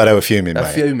 no, they were fuming,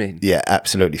 mate. Fuming? Yeah,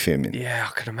 absolutely fuming. Yeah,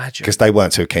 I can imagine. Because they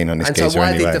weren't too keen on this geezer so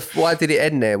anyway. Why did it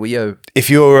end there with you? If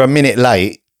you're a minute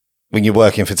late when you're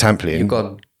working for Tamplin, you're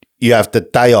gone. You have the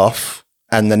day off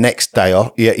and the next day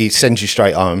off. He sends you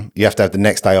straight home. You have to have the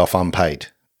next day off unpaid.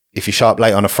 If you show up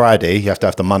late on a Friday, you have to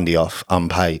have the Monday off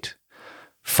unpaid.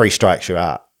 3 strikes, you're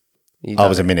out. I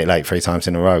was a minute late 3 times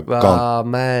in a row. Gone. Oh,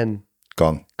 man.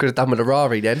 Gone. Could have done with a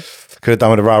Rari then. Could have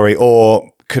done with a Rari,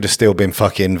 or could have still been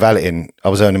fucking valeting. I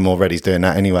was earning more readies doing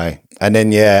that anyway. And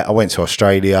then, yeah, I went to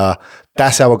Australia.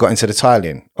 That's how I got into the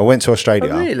tiling. I went to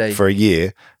Australia for a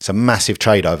year. It's a massive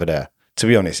trade over there. To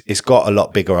be honest, it's got a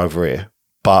lot bigger over here.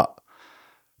 But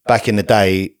back in the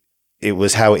day, it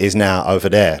was how it is now over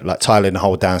there, like tiling the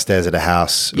whole downstairs of the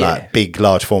house, like big,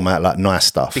 large format, like nice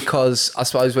stuff. Because I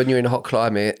suppose when you're in a hot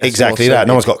climate... Exactly that.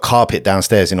 No one's got carpet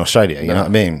downstairs in Australia, you know what I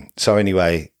mean? So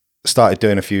anyway, started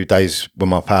doing a few days with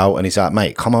my pal, and he's like,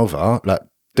 mate, come over, like,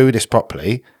 do this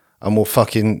properly, and we'll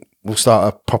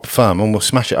start a proper firm, and we'll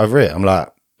smash it over here. I'm like,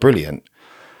 brilliant.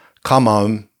 Come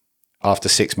home after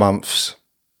 6 months,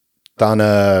 done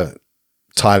a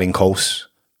tiling course,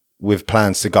 with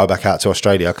plans to go back out to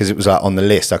Australia because it was like on the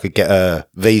list. I could get a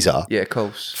visa. Yeah, of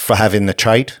course. For having the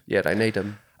trade. Yeah, they need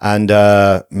them. And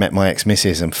met my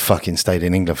ex-missus and fucking stayed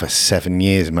in England for 7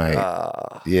 years, mate.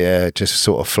 Yeah, just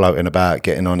sort of floating about,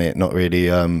 getting on it, not really,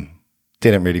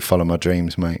 didn't really follow my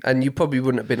dreams, mate. And you probably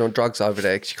wouldn't have been on drugs over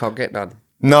there because you can't get none.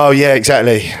 No, yeah,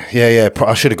 exactly. Yeah.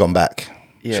 I should have gone back.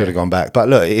 Yeah. Should have gone back. But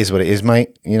look, it is what it is,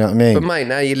 mate. You know what I mean? But mate,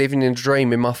 now you're living in a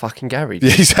dream in my fucking garage.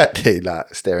 Exactly,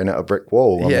 like staring at a brick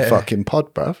wall on a fucking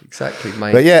pod, bruv. Exactly,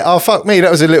 mate. But yeah, oh, fuck me. That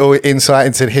was a little insight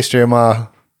into the history of my...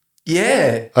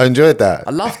 Yeah. I enjoyed that.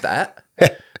 I love that.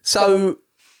 So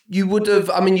you would have,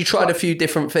 I mean, you tried a few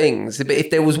different things, but if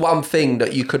there was one thing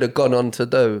that you could have gone on to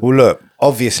do. Well, look,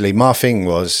 obviously my thing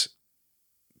was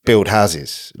build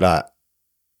houses, like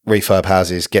refurb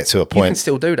houses, get to a point. You can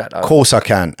still do that though. Of course I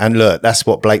can. And look, that's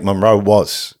what Blake Monroe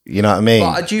was. You know what I mean?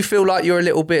 But do you feel like you're a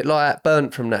little bit like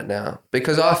burnt from that now?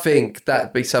 Because I think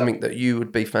that'd be something that you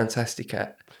would be fantastic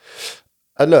at.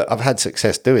 And look, I've had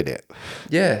success doing it.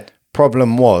 Yeah.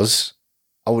 Problem was,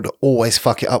 I would always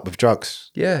fuck it up with drugs.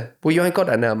 Yeah. Well, you ain't got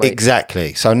that now, mate.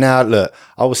 Exactly. So now, look,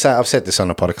 I've said this on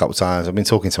the pod a couple of times. I've been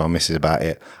talking to my missus about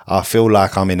it. I feel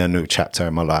like I'm in a new chapter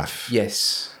in my life.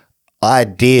 Yes.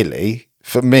 Ideally,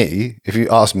 for me, if you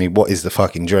ask me what is the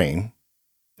fucking dream,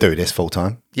 do this full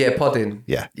time. Yeah, podding.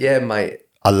 Yeah. Yeah, mate.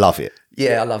 I love it.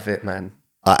 Yeah, I love it, man.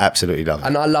 I absolutely love it.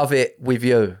 And I love it with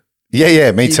you.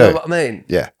 Yeah, me You too. know what I mean?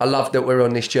 Yeah. I love that we're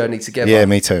on this journey together. Yeah,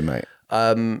 me too, mate.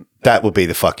 That would be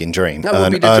the fucking dream. That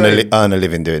would be the dream. Earn a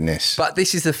living doing this. But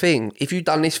this is the thing. If you've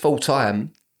done this full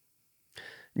time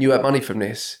and you have money from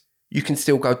this, you can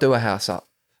still go do a house up.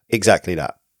 Exactly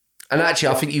that. And actually,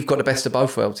 I think you've got the best of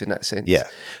both worlds in that sense. Yeah.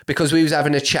 Because we was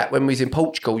having a chat when we was in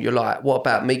Portugal. You're like, what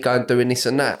about me going doing this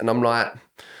and that? And I'm like,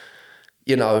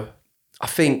 you know, I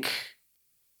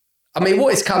mean,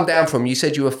 what it's come down from, you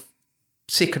said you were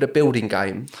sick of the building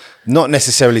game. Not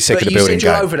necessarily sick of the building game. But you said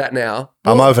you're over that now.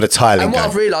 I'm over the tiling And game. what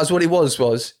I've realised what it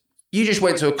was you just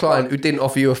went to a client who didn't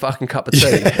offer you a fucking cup of tea.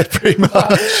 Yeah, pretty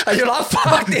much. And you're like,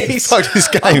 fuck this. Fuck this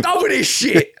game. I'm done with this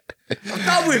shit. I'm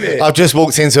done with it. I've just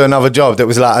walked into another job that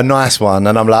was like a nice one,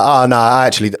 and I'm like, oh no,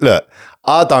 look,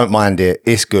 I don't mind it.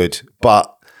 It's good,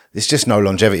 but there's just no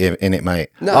longevity in it, mate.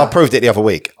 No. I proved it the other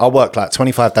week. I worked like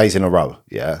 25 days in a row,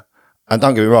 yeah. And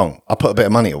don't get me wrong, I put a bit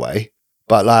of money away,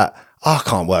 but like, I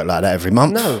can't work like that every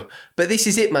month. No, but this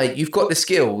is it, mate. You've got the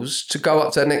skills to go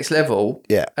up to the next level,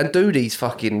 Yeah. and do these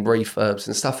fucking refurbs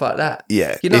and stuff like that.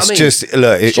 Yeah, you know it's what I mean? just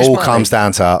look, It's it just all money. comes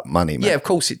down to money, mate. Yeah, of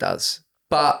course it does.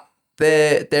 But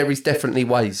there is definitely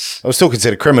ways. I was talking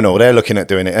to the criminal. They're looking at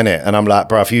doing it, innit? And I'm like,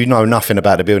 bro, if you know nothing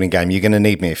about the building game, you're going to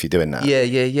need me if you're doing that.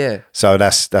 Yeah. So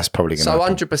that's probably going to So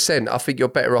 100%, I think you're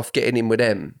better off getting in with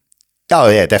them. Oh,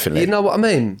 yeah, definitely. You know what I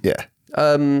mean? Yeah.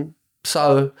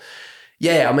 So,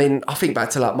 yeah, I mean, I think back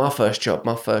to like my first job.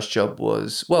 My first job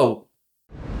was, well...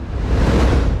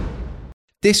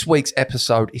 This week's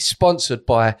episode is sponsored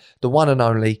by the one and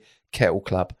only Kettle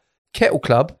Club. Kettle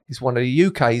Club is one of the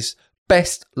UK's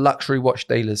best luxury watch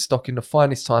dealers, stocking the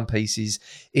finest timepieces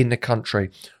in the country.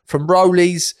 From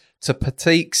Rollies to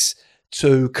Petites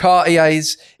to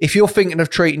Cartiers. If you're thinking of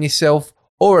treating yourself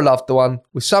or a loved one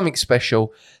with something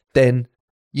special, then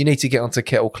you need to get onto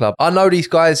Kettle Club. I know these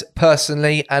guys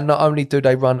personally, and not only do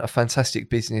they run a fantastic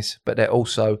business, but they're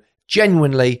also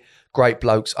genuinely great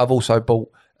blokes. I've also bought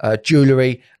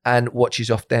jewellery and watches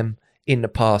off them in the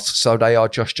past, so they are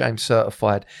Josh James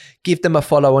certified. Give them a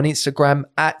follow on Instagram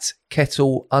at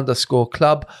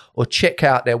kettle_club, or check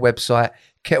out their website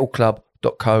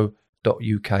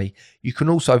kettleclub.co.uk. You can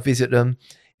also visit them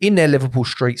in their Liverpool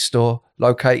Street store,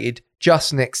 located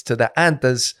just next to the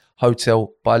Anders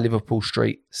Hotel by Liverpool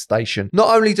Street Station.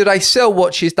 Not only do they sell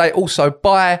watches, they also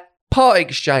buy, part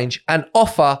exchange and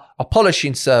offer a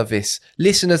polishing service.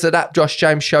 Listeners of That Josh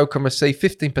James Show can receive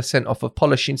 15% off of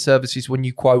polishing services when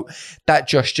you quote That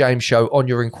Josh James Show on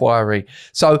your inquiry.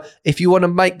 So if you want to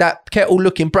make that kettle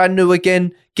looking brand new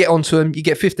again, get onto them. You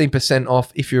get 15%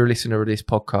 off if you're a listener of this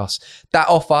podcast. That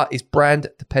offer is brand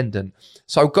dependent.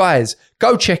 So guys,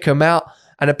 go check them out.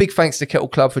 And a big thanks to Kettle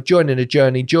Club for joining the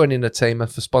journey, joining the team,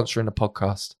 and for sponsoring the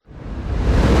podcast.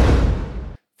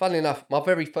 Funnily enough, my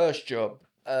very first job,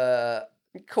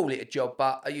 call it a job,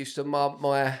 but I used to,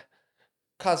 my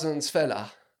cousin's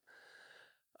fella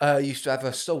used to have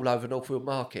a stall over Northfield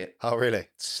Market. Oh, really?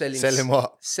 Selling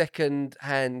what?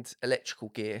 Second-hand electrical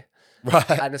gear.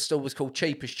 Right. And the stall was called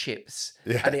Cheap as Chips.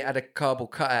 Yeah. And it had a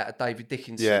cardboard cutout of David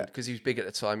Dickinson because he was big at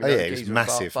the time. You know, yeah, he was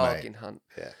massive, bargain mate. hunt.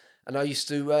 Yeah. And I used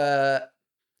to...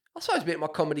 I suppose a bit of my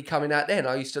comedy coming out then.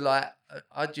 I used to I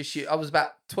was about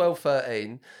 12,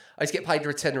 13. I used to get paid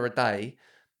a tenner a day.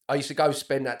 I used to go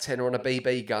spend that tenner on a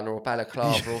BB gun or a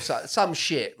balaclava or some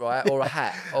shit, right? Or a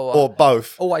hat. Or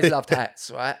both. Always loved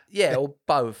hats, right? Yeah, or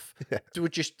both. Yeah.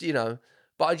 Would just,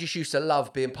 buy But I just used to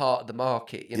love being part of the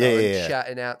market, you know, and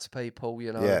shouting out to people,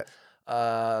 you know. Yeah.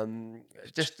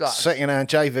 Just like second-hand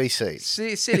JVC.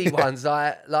 silly ones,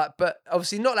 like, but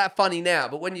obviously not that funny now.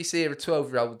 But when you see a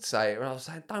 12-year-old say it, and I was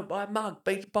saying, "Don't buy a mug,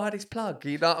 buy this plug."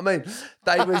 You know what I mean?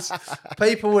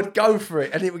 People would go for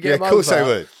it, and it would get them of course over.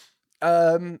 they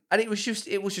would. And it was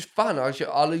just fun. I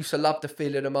used to love the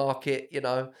feel of the market, you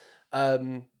know. I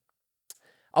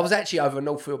was actually over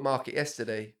Northfield Market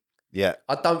yesterday. Yeah.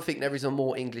 I don't think there is a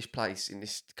more English place in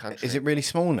this country. Is it really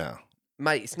small now?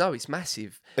 Mate, it's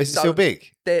massive. Is it still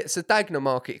big? So Dagenham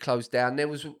Market closed down. There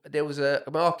was a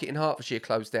market in Hertfordshire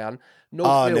closed down.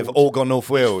 And they've all gone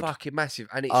Northfield. It's fucking massive,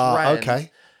 and it's rammed.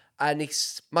 Okay. And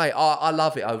it's, mate, I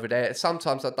love it over there.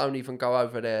 Sometimes I don't even go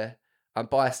over there and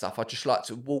buy stuff. I just like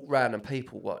to walk around and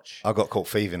people watch. I got caught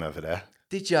thieving over there.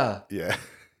 Did ya? Yeah.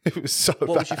 It was so bad.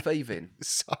 What was you thieving?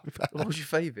 So bad. What was you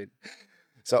thieving?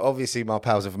 So obviously my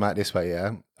pals are from out this way,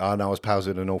 yeah? And I was pals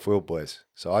with the Northfield boys.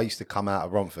 So I used to come out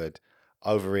of Romford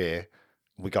over here.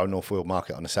 We go Northfield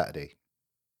Market on a Saturday.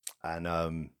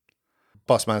 And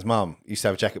boss man's mum used to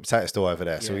have a jacket potato store over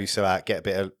there. So we used to like get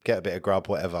a bit of grub,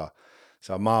 whatever.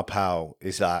 So my pal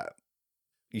is like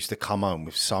used to come home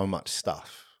with so much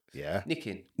stuff. Yeah.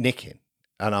 Nicking.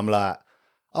 And I'm like,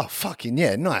 oh, fucking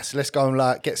yeah, nice. Let's go and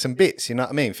like get some bits, you know what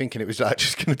I mean? Thinking it was like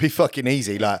just going to be fucking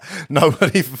easy. Like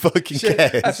nobody even fucking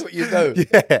cares. That's what you do.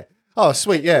 Yeah. Oh,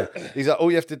 sweet, yeah. He's like, all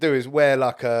you have to do is wear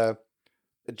like a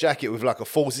jacket with like a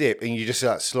full zip and you just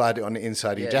like slide it on the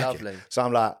inside of your jacket. Lovely. So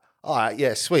I'm like, all right,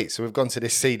 yeah, sweet. So we've gone to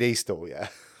this CD store, yeah.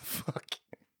 Fuck.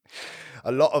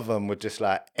 A lot of them were just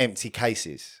like empty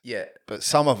cases. Yeah. But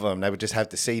some of them, they would just have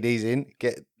the CDs in,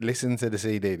 listen to the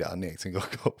CD that I nicked and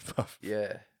got.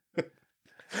 Yeah.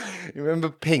 You remember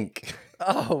Pink?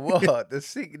 Oh, what?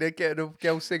 They're getting a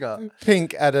girl singer.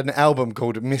 Pink had an album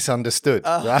called Misunderstood,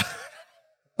 right?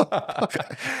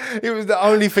 It was the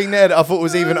only thing there that I thought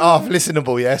was even half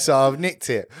listenable, yeah? So I've nicked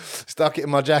it, stuck it in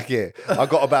my jacket. I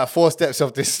got about 4 steps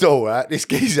off this store, right? This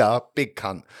geezer, big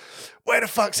cunt. Where the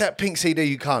fuck's that Pink CD,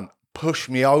 you cunt? Push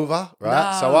me over,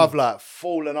 right? No. So I've like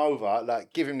fallen over,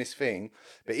 like give him this thing,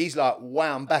 but he's like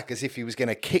wound back as if he was going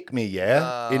to kick me,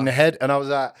 in the head. And I was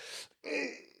like,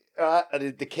 right?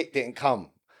 And the kick didn't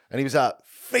come. And he was like,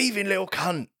 thieving little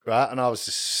cunt, right? And I was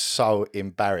just so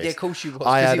embarrassed. Yeah, of course you was.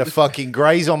 I had a fucking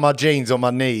graze on my jeans on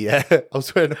my knee. Yeah? I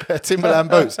was wearing a pair of Timberland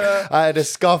boots. I had a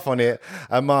scuff on it,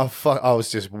 and I was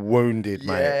just wounded,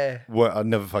 mate. I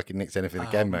never fucking nicked anything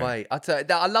again, mate. I tell you,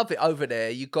 I love it over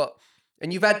there.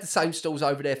 And you've had the same stalls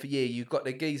over there for years. You've got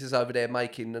the geezers over there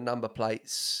making the number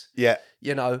plates. Yeah.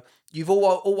 You know, you've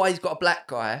always got a black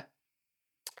guy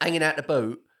hanging out the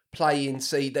boot playing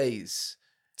CDs.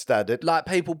 Standard. Like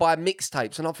people buy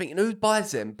mixtapes, and I'm thinking, who buys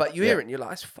them? But you hear it, and you're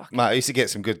like, it's fucking. Mate, I used to get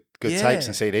some good tapes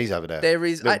and CDs over there. There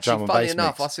is Little actually, drum and funny bass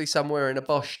enough, mix. I see someone wearing a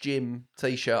Bosch Gym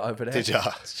t-shirt over there. Did ya?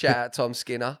 Shout out Tom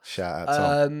Skinner. Shout out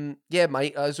Tom. Yeah,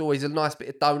 mate. There's always a nice bit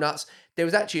of donuts. There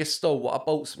was actually a stall where I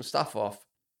bought some stuff off.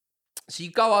 So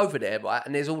you go over there, right,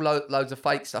 and there's all loads of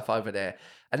fake stuff over there.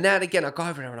 And now and again, I go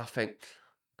over there and I think,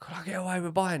 could I get away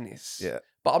with buying this? Yeah.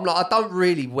 But I'm like, I don't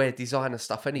really wear designer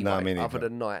stuff anyway, me other neither.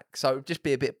 than Nike. So it'd just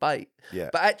be a bit bait. Yeah.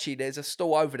 But actually, there's a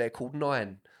store over there called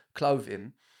Nine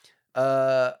Clothing.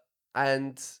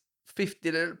 And 50,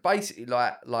 they're basically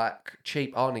like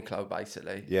cheap Arnie clothes,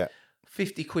 basically. Yeah.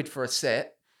 50 quid for a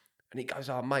set. And he goes,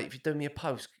 oh, mate, if you do me a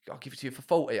post, I'll give it to you for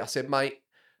 40. I said, mate,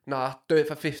 nah, do it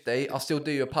for 50. I'll still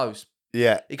do you a post.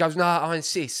 Yeah. He goes, nah, I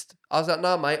insist. I was like,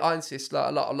 no, mate, I insist. Like, I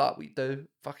like what we do.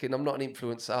 Fucking, I'm not an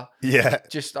influencer. Yeah.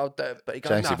 Just, I'll do it. But he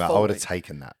goes, James, nah, I would have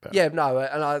taken that. But... Yeah, no,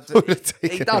 and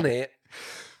he done it.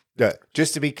 Look,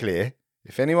 just to be clear,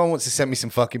 if anyone wants to send me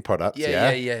some fucking products,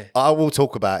 yeah. I will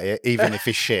talk about it, even if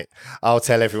it's shit. I'll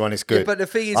tell everyone it's good. Yeah, but the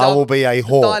thing is, I will be a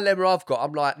whore. The dilemma I've got,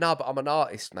 I'm like, no, but I'm an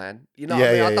artist, man. You know what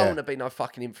I mean? I don't want to be no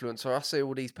fucking influencer. I see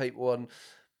all these people on,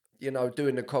 you know,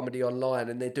 doing the comedy online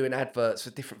and they're doing adverts for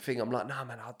different things. I'm like, no,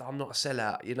 man, I'm not a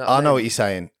sellout. You know I know what you're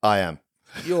saying. I am.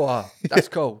 You are. That's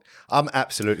cool. I'm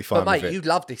absolutely fine but, mate, with it. you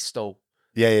love this stall.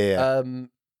 Yeah.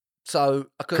 So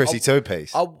Chrissy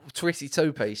two-piece. Chrissy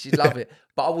two-piece. You'd love it.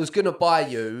 But I was going to buy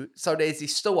you. So there's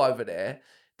this store over there.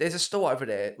 There's a store over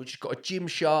there which has got a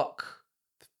Gymshark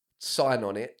sign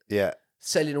on it. Yeah.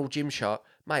 Selling all Gymshark.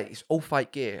 Mate, it's all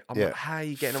fake gear. I'm like, how are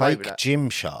you getting away with that? Fake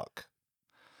Gymshark.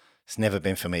 It's never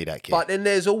been for me, that kid. But then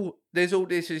there's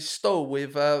this store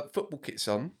with football kits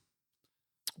on,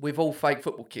 with all fake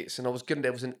football kits, and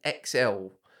there was an XL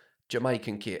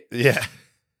Jamaican kit. Yeah.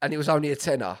 And it was only a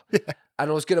tenner. Yeah. And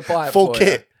I was gonna buy it full for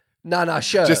kit. No,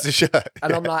 shirt. Just a shirt.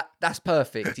 And I'm like, that's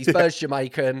perfect. He's Bird's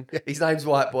Jamaican. His name's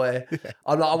White Boy.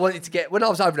 I'm like, I wanted to get, when I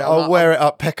was over there, I'll wear it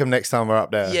up Peckham next time we're up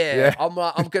there. Yeah. I'm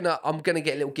like, I'm gonna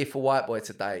get a little gift for White Boy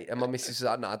today. And my missus is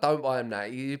like, no, don't buy him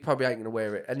that. You probably ain't gonna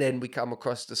wear it. And then we come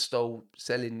across the stall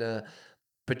selling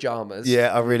pajamas.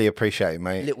 Yeah, I really appreciate it,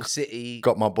 mate. Little City.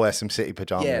 Got my boy some City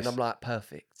pajamas. Yeah, and I'm like,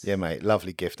 perfect. Yeah, mate,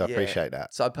 lovely gift. I appreciate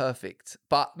that. So perfect.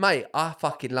 But, mate, I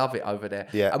fucking love it over there.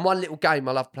 Yeah. And one little game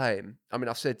I love playing, I mean,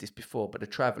 I've said this before, but the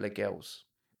Traveller girls,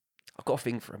 I've got a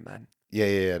thing for them, man.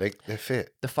 Yeah. They're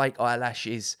fit. The fake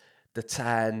eyelashes, the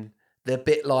tan, they're a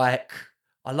bit like,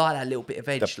 I like that little bit of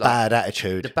edge. The bad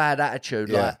attitude. The bad attitude,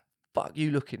 Yeah. like, fuck you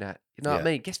looking at. You know what I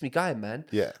mean? Gets me going, man.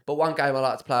 Yeah. But one game I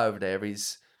like to play over there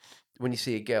is when you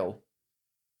see a girl,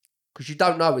 because you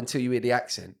don't know until you hear the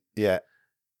accent. Yeah.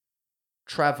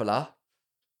 Traveller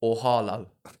or Harlow.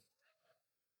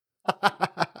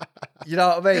 You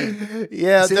know what I mean?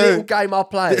 Yeah, it's a little game I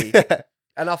play. Yeah.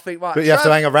 And I think, right, But you have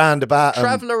to hang around about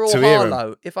Traveller or to hear 'em.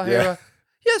 Harlow. If I hear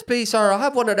yes, please, sir, I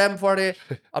have one of them for you.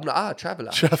 I'm like,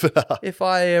 Traveller. Traveller. If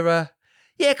I hear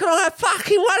yeah, can I have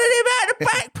fucking one of them out the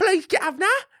back, please, governor?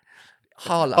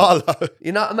 Harlow.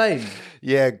 You know what I mean?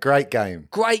 Yeah, great game.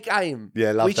 Great game.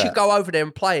 Yeah, love We that. should go over there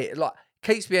and play it. Like,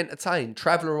 keeps me entertained.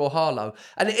 Traveller or Harlow.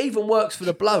 And it even works for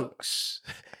the blokes.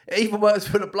 You know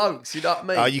what I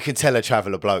mean? Oh, you can tell a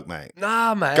Traveller bloke, mate.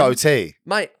 Nah, man. Goatee.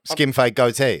 Mate. Skin fade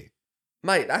goatee.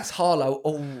 Mate, that's Harlow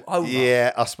all over.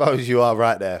 Yeah, I suppose you are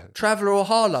right there. Traveller or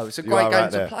Harlow. It's a great are game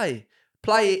right to there. play.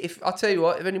 Play it. If I tell you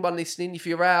what, if anyone listening, if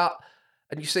you're out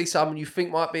and you see someone you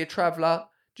think might be a Traveller,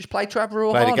 just play Traveller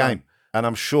or Play Harlow. the game. And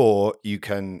I'm sure you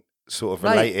can sort of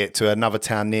relate it to another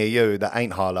town near you that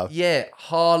ain't Harlow. Yeah,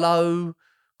 Harlow,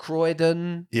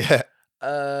 Croydon, Yeah.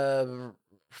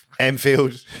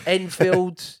 Enfield.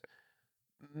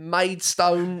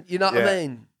 Maidstone, you know what I Yeah.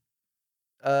 mean?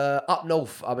 Up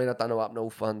north. I mean, I don't know up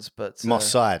north ones, but Moss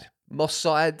Side. Moss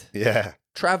Side, Yeah.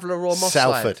 Traveller or Moss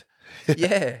Salford. Side.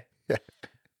 Yeah.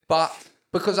 But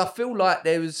because I feel like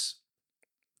it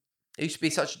used to be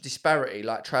such a disparity,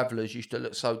 like Travellers used to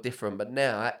look so different, but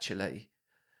now actually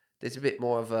there's a bit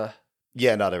more of a,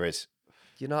 Yeah, no, there is.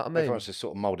 you know what I mean? Everyone's just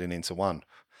sort of moulding into one.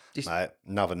 Just- Mate,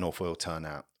 another North Wheel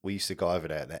turnout. We used to go over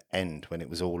there at the end when it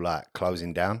was all like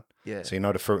closing down. Yeah. So you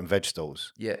know the fruit and veg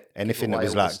stalls? Yeah. Anything Give that away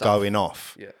was all the like stuff. going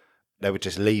off, Yeah. they would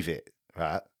just leave it,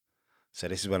 right? So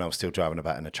this is when I was still driving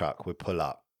about in the truck. We'd pull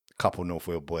up, a couple North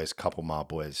Wheel boys, couple Mar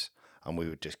boys, and we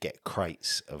would just get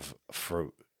crates of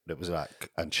fruit that was like,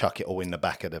 and chuck it all in the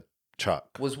back of the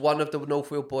truck. Was one of the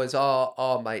Northfield boys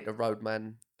our mate, the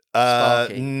roadman?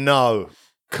 Sparky? No.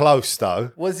 Close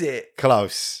though. Was it?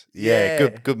 Close. Yeah, Yeah.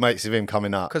 good mates of him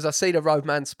coming up. Because I see the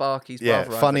roadman Sparky's Yeah,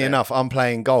 brother. funny over there. enough, I'm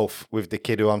playing golf with the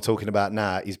kid who I'm talking about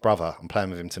now, his brother. I'm playing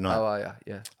with him tonight. Oh,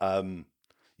 yeah.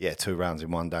 Yeah, 2 rounds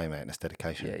in one day, mate. That's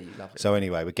dedication. Yeah, you love it. So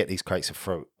anyway, we'd get these crates of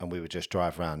fruit and we would just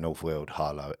drive around North Weald,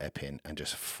 Harlow, Epping and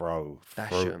just throw Dash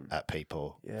fruit 'em. at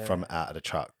people Yeah. from out of the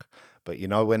truck. But you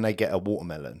know when they get a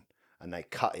watermelon and they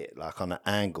cut it like on an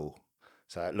angle,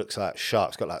 so it looks like sharp,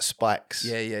 it's got like spikes.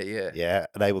 Yeah. Yeah,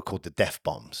 they were called the death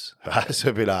bombs. Right? So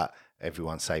it'd be like,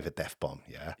 everyone save a death bomb,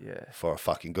 yeah? Yeah. For a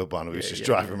fucking good one. We was just yeah,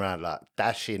 driving around like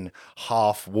dashing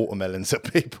half watermelons at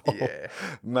people. Yeah.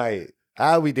 Mate,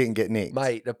 how we didn't get nicked.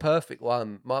 Mate, the perfect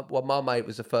one. My mate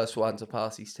was the first one to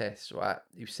pass his test, right?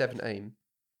 He was 17.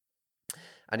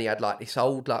 And he had like this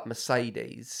old like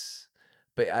Mercedes,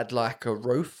 but it had like a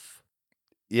roof.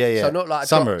 Yeah. So not like a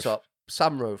sunroof. drop top.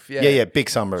 Sunroof, yeah. Yeah, big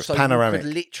sunroof, So panoramic. you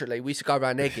could literally, we used to go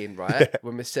around egging, right?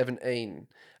 When we were 17.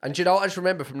 And do you know what I just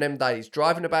remember from them days?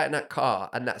 Driving about in that car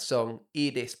and that song,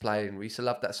 Hear This playing. We used to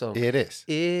love that song. Here it is.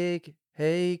 Egg,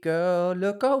 hey girl,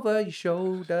 look over your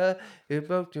shoulder. If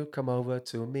you come over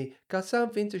to me, got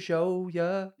something to show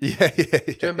ya. Yeah. Do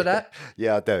you remember that?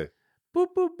 Yeah, I do. Boop,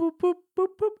 boop, boop, boop, boop,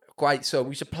 boop. Great song. We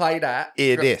used to play that.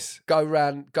 Hear this. Go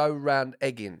round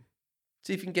egging.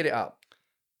 See if you can get it up.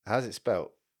 How's it spelled?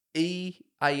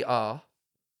 E-A-R.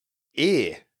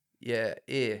 Ear. Yeah,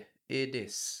 ear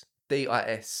this.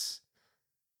 D-I-S.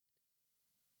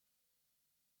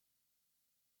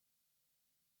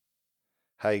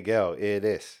 Hey girl, hear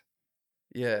this.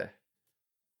 Yeah.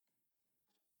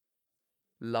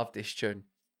 Love this tune.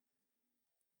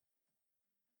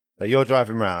 So you're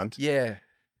driving round Yeah.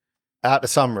 out the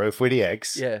sunroof with the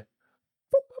eggs. Yeah.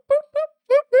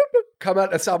 Come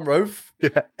out the sunroof.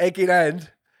 Yeah. Egg in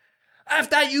hand. Have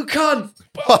that, you cunt.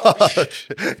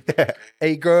 Yeah.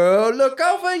 Hey, girl, look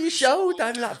over your shoulder.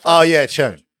 I'm like, Oh yeah,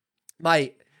 tune.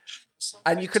 mate.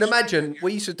 And you can imagine,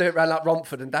 we used to do it around like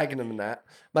Romford and Dagenham and that.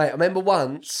 Mate, I remember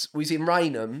once we was in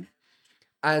Rainham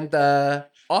and I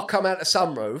come out the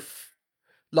sunroof,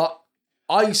 like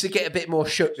I used to get a bit more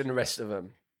shook than the rest of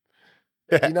them.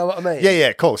 You know what I mean? Yeah,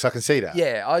 of course, I can see that.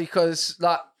 Yeah, because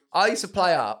like I used to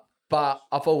play up, but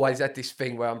I've always had this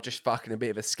thing where I'm just fucking a bit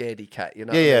of a scaredy cat, you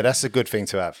know? Yeah, that's a good thing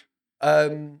to have.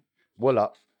 Well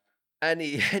up.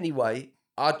 Anyway,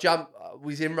 I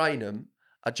was in Raynham,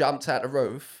 I jumped out the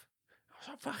roof. I was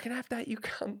like, fucking have that, you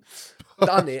cunt.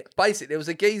 Done it. Basically, there was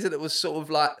a geezer that was sort of,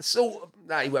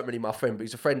 no, he wasn't really my friend, but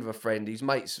he's a friend of a friend. He's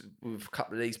mates with a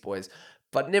couple of these boys,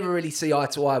 but never really see eye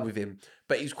to eye with him.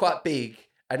 But he was quite big,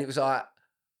 and it was like,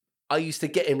 I used to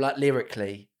get him like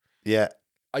lyrically. Yeah.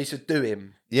 I used to do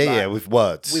him. Yeah, with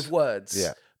words. With words.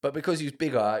 Yeah. But because he was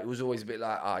bigger, it was always a bit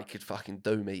like, he could fucking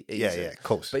do me easy. Yeah, of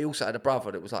course. But he also had a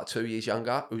brother that was like 2 years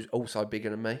younger, who was also bigger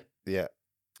than me. Yeah.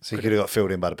 So you could have got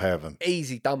filled in by the pair of them.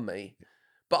 Easy done me.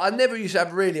 But I never used to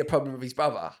have really a problem with his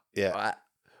brother. Yeah. Right?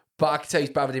 But I could tell his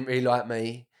brother didn't really like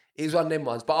me. He was one of them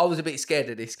ones. But I was a bit scared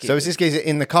of this kid. So is this geezer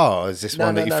in the car, or is this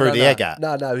one that you threw the egg at?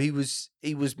 No. He was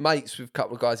mates with a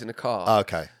couple of guys in the car. Oh,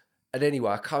 okay. And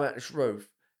anyway, I come out this roof.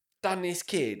 Done this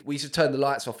kid. We used to turn the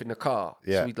lights off in the car.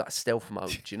 Yeah. So we'd like stealth mode.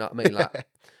 Do you know what I mean? Like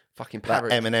fucking Like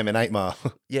Eminem in 8 Mile.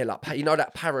 Yeah, like you know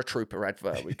that paratrooper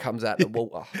advert where he comes out the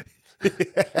water.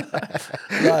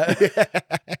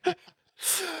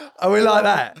 Are we like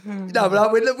that? No, but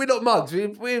like, we're not mugs.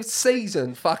 We're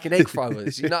seasoned fucking egg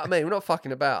throwers. You know what I mean? We're not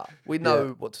fucking about. We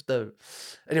know what to do.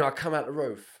 Anyway, I come out the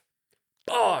roof.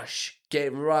 Bosh! Get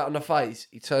him right on the face.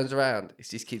 He turns around. It's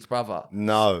this kid's brother.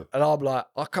 No. And I'm like,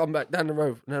 I come back down the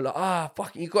roof. And they're like,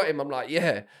 fucking, you got him. I'm like,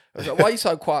 yeah. I was like, why are you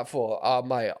so quiet for? Oh,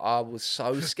 mate, I was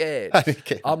so scared.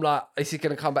 I'm like, is he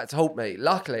going to come back to haunt me?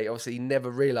 Luckily, obviously, he never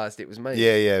realised it was me.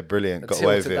 Yeah, brilliant. Got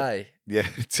away with it. Yeah,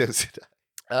 until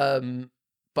today.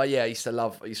 But yeah, I used to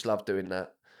love doing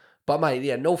that. But mate,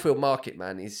 yeah, Northfield Market,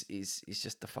 man, is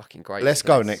just the fucking great. Let's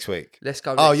go next week. Let's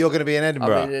go. Oh, you're going to be in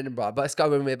Edinburgh. I'm in Edinburgh, but let's go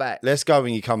when we're back. Let's go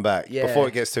when you come back. Yeah. Before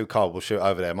it gets too cold, we'll shoot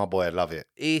over there. My boy would love it.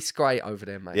 It's great over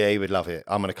there, mate. Yeah, he would love it.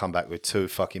 I'm going to come back with 2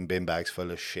 fucking bin bags full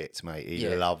of shit, mate. He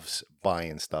loves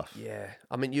buying stuff. Yeah.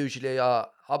 I mean, usually, I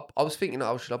was thinking,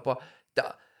 should I buy...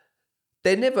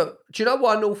 They're never... Do you know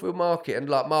why Northfield Market and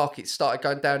like markets started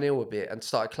going downhill a bit and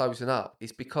started closing up?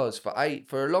 It's because for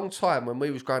a long time when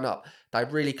we was growing up, they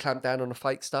really clamped down on the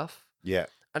fake stuff. Yeah.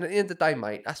 And at the end of the day,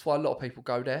 mate, that's why a lot of people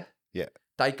go there. Yeah.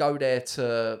 They go there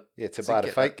to buy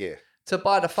the fake gear. To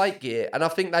buy the fake gear. And I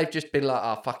think they've just been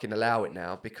like, fucking allow it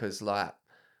now because, like,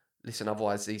 listen,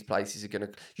 otherwise these places are going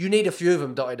to... You need a few of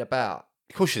them dotted about.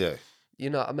 Of course you do.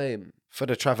 You know what I mean? For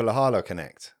the Traveller Harlow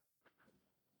Connect,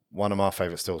 one of my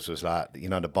favourite stores was like,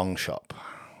 the bong shop.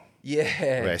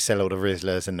 Yeah. Where they sell all the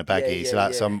Rizzlers and the baggies.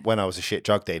 When I was a shit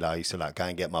drug dealer, I used to like go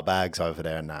and get my bags over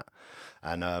there and that.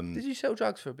 And did you sell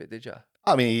drugs for a bit, did you?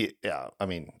 I mean,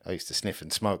 I used to sniff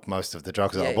and smoke most of the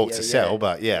drugs that I bought to sell,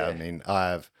 but I mean,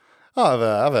 I've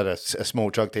had a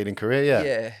small drug dealing career,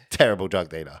 Yeah. Terrible drug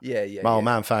dealer. Yeah. My old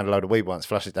man found a load of weed once,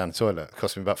 flushed it down the toilet. It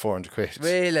cost me about 400 quid.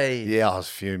 Really? Yeah, I was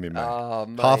fuming, man. Oh,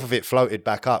 mate. Half of it floated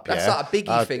back up, That's like a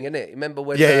Biggie thing, isn't it? Remember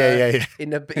when... Yeah.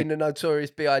 In the Notorious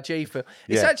B.I.G. film.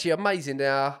 It's actually amazing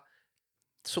how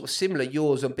sort of similar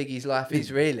yours and Biggie's life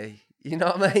is, really. You know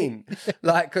what I mean?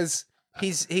 Like, because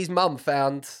his mum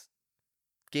found...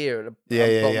 gear at the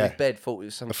bottom of his bed. Thought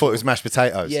it was mashed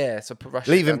potatoes. Yeah, so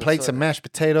leaving plates of mashed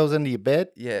potatoes under your bed.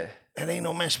 Yeah, it ain't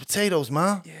no mashed potatoes,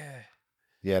 ma.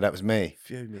 Yeah, that was me.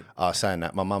 Fuming. I was saying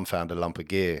that my mum found a lump of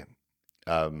gear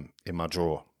in my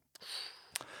drawer,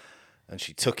 and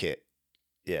she took it.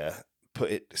 Yeah, put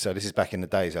it. So this is back in the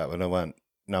days when no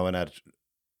one had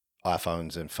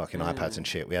iPhones and fucking iPads and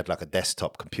shit. We had like a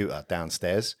desktop computer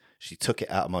downstairs. She took it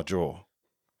out of my drawer,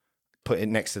 put it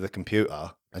next to the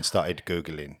computer, and started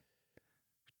Googling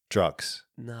drugs.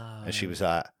 No. And she was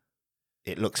like,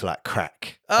 it looks like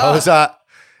crack. I was like,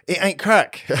 it ain't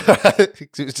crack. It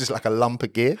was just like a lump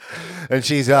of gear. And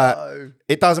she's like,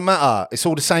 it doesn't matter. It's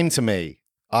all the same to me.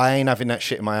 I ain't having that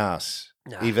shit in my ass.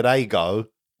 No. Either they go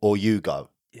or you go.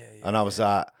 Yeah, and I was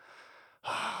like,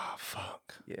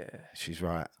 fuck. Yeah. She's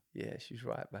right. Yeah, she's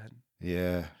right, man.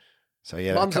 Yeah. So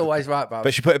yeah. Mum's always right, bro.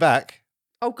 But she put it back.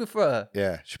 Oh, good for her.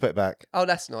 Yeah, she put it back. Oh,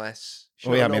 that's nice.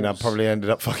 I probably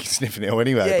ended up fucking sniffing it all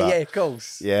anyway. Yeah, but of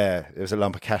course. Yeah, there was a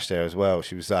lump of cash there as well.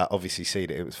 She was obviously see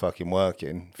that it was fucking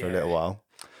working for a little while.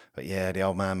 But yeah, the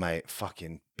old man, mate,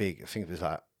 fucking big. I think it was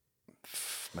like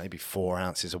maybe 4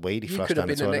 ounces of weed. He flushed down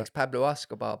the toilet. You could have been the next Pablo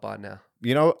Escobar by now.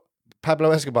 You know,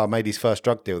 Pablo Escobar made his first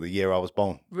drug deal the year I was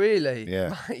born. Really?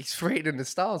 Yeah. He's freed in the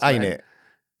stars, Ain't man. it?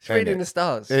 He's freed in the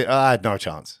stars. I had no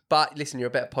chance. But listen, you're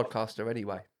a better podcaster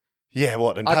anyway. Yeah,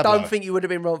 what? Than I don't think you would have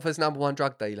been Romford's #1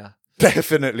 drug dealer.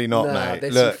 Definitely not,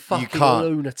 mate. Look, you can't.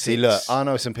 Lunatics. See, look, I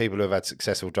know some people who have had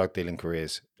successful drug dealing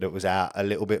careers that was out a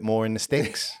little bit more in the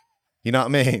stinks. You know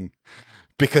what I mean?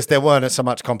 Because there weren't so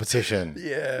much competition.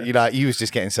 Yeah. You was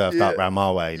just getting surfed up round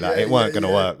my way. Like, it weren't going to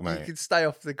work, mate. You could stay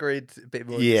off the grid a bit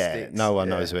more. Yeah, no one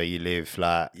knows where you live.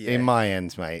 Like, in my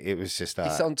ends, mate, it was just like...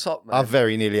 It's on top, man. I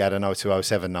very nearly had an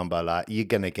 0207 number. Like, you're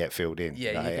going to get filled in.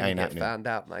 Yeah, like, you're going to get found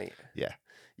out, mate. Yeah.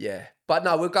 Yeah. But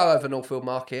no, we'll go over Northfield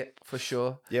Market for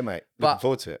sure. Yeah, mate. Looking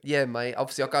forward to it. Yeah, mate.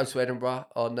 Obviously, I'll go to Edinburgh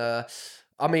on...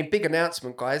 big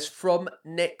announcement, guys. From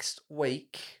next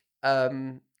week,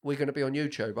 we're going to be on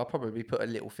YouTube. I'll probably put a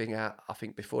little thing out, I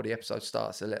think, before the episode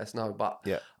starts to let us know. But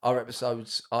our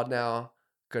episodes are now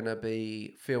going to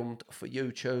be filmed for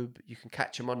YouTube. You can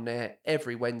catch them on there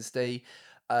every Wednesday.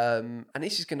 And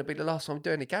this is going to be the last one I'm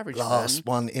doing the garage. Last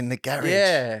one in the garage.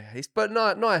 Yeah. But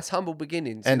nice, humble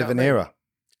beginnings. End of an era.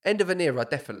 End of an era,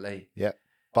 definitely. Yeah.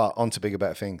 But on to bigger,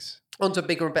 better things. On to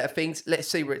bigger and better things. Let's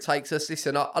see where it takes us.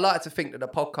 Listen, I like to think that the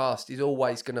podcast is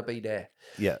always going to be there.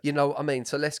 Yeah. You know what I mean?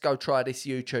 So let's go try this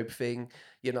YouTube thing.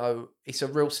 You know, it's a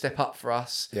real step up for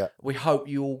us. Yeah. We hope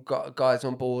you all got guys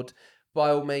on board.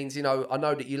 By all means, you know, I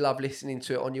know that you love listening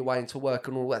to it on your way into work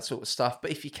and all that sort of stuff.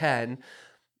 But if you can,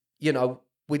 you know,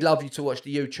 we'd love you to watch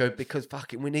the YouTube because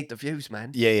fucking we need the views,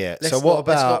 man. Yeah. Let's so what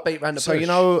let's about... not beat around the So, bush. you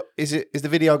know, is the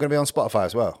video going to be on Spotify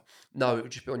as well? No, it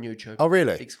would just be on YouTube. Oh,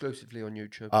 really? Exclusively on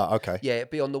YouTube. Oh, okay. Yeah, it'd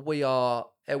be on the We Are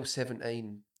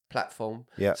L17 platform.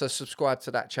 Yeah. So subscribe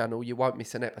to that channel. You won't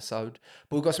miss an episode.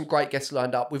 But we've got some great guests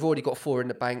lined up. We've already got 4 in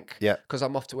the bank. Yeah. Because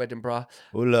I'm off to Edinburgh.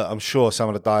 Well, look, I'm sure some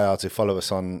of the diehards who follow us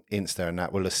on Insta and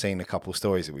that will have seen a couple of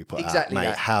stories that we put Exactly out. Mate,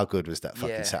 that. how good was that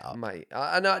fucking setup? Mate.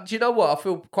 Do you know what? I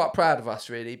feel quite proud of us,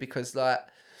 really, because, like,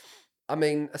 I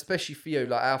mean, especially for you,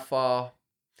 like, how far...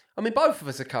 I mean, both of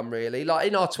us have come, really. Like,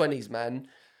 in our 20s, man,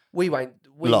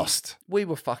 lost. We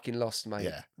were fucking lost, mate.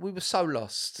 Yeah. We were so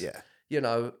lost. Yeah. You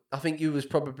know, I think you was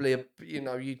probably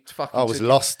you fucking... I was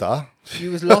lost-er.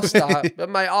 You was lost-er. But,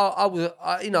 mate, I was,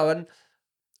 and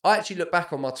I actually look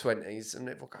back on my 20s and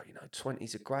everyone go,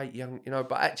 20s are great, young,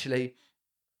 but actually,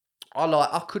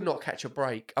 I could not catch a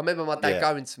break. I remember my dad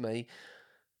going to me,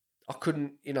 I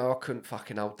couldn't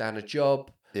fucking hold down a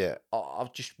job. Yeah. I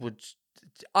just would...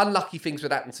 Unlucky things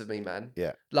would happen to me, man.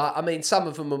 Yeah. Like, I mean, some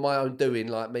of them were my own doing,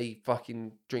 like me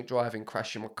fucking drink driving,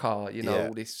 crashing my car,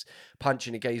 all this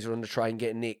punching a geezer on the train,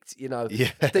 getting nicked,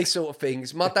 these sort of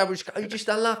things. My dad was, you're just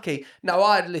unlucky. No,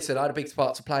 I had a big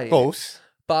part to play. Of course.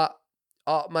 But,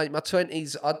 mate, my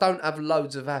 20s, I don't have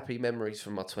loads of happy memories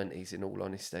from my 20s, in all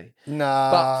honesty.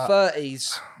 Nah. But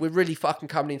 30s, we're really fucking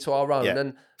coming into our own. Yeah.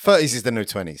 And 30s is the new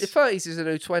 20s. The 30s is the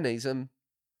new 20s.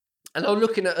 And I'm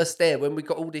looking at us there when we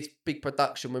got all this big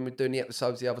production, when we were doing the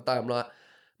episodes the other day. I'm like,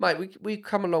 mate, we've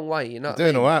come a long way,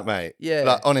 Doing all right, mate. Yeah.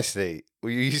 Like, honestly,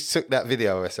 you took that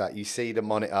video of us, like, you see the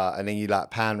monitor and then you, like,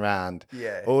 pan round.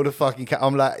 Yeah. All the fucking...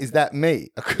 I'm like, is that me?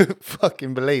 I couldn't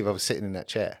fucking believe I was sitting in that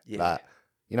chair. Yeah. Like,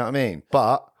 you know what I mean?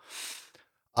 But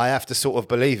I have to sort of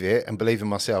believe it and believe in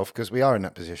myself because we are in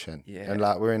that position. Yeah. And,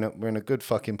 like, we're in a good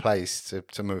fucking place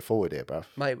to move forward here, bruv.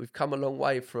 Mate, we've come a long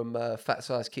way from Fat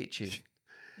Size Kitchen.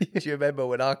 Do you remember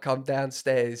when I come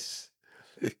downstairs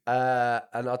and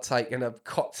I'd taken a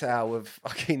cocktail of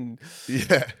fucking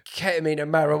ketamine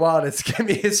and marijuana to get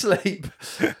me asleep?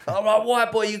 I'm like,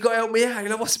 white boy, you got to help me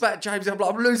out. What's about, James? I'm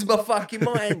like, I'm losing my fucking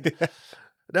mind.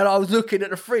 Then I was looking at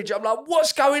the fridge. I'm like,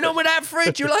 what's going on with that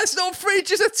fridge? You're like, it's not a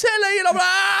fridge, it's a telly. And I'm like,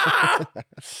 ah!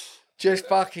 Just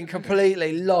fucking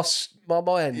completely lost my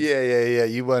mind. Yeah.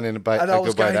 You weren't in a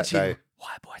good way that day.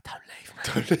 White boy, don't leave me.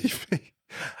 Don't leave me.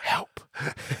 Help.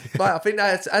 Mate, I think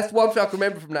that's one thing I can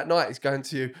remember from that night is going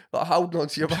to you, like holding on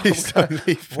to your mum. Please don't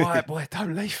leave me. White boy,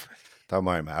 don't leave me. Don't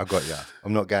worry, mate. I got you.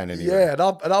 I'm not going anywhere.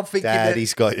 Yeah, and I'm thinking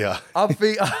Daddy's got you.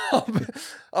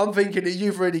 I'm thinking that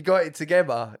you've really got it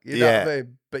together. You know what I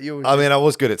mean? But I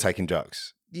was good at taking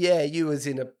drugs. Yeah, you was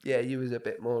a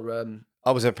bit more.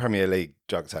 I was a Premier League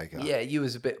drug taker. Yeah, you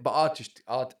was a bit, but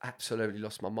I'd absolutely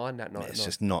lost my mind that night. It's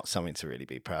just not something to really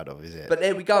be proud of, is it? But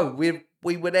there we go.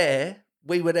 We were there.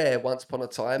 We were there once upon a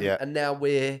time, and now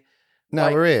we're here.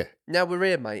 Now we're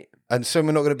here, mate. And soon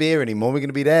we're not going to be here anymore. We're going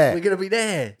to be there. We're going to be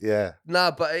there. Yeah.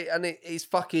 No, but it's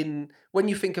fucking, when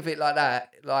you think of it like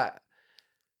that, like,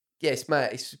 yeah, it's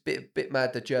mad. It's a bit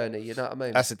mad, the journey, you know what I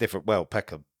mean? That's a different world,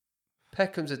 Peckham.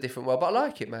 Peckham's a different world, but I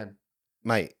like it, man.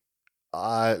 Mate,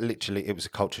 it was a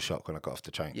culture shock when I got off the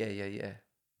train. Yeah.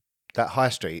 That high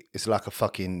street is like a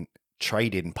fucking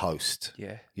trading post.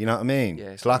 Yeah. You know what I mean?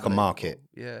 Yeah, it's like a market.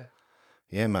 Yeah.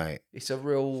 Yeah, mate. It's a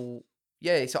real...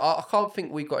 Yeah, so I can't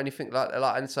think we've got anything like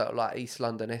that, and sort of like East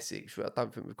London, Essex. I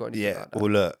don't think we've got anything like that.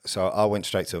 Well, look, so I went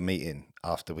straight to a meeting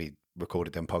after we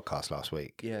recorded them podcasts last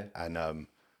week. Yeah. And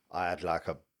I had like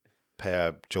a pair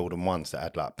of Jordan 1s that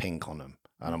had like pink on them.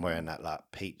 And I'm wearing that like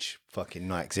peach fucking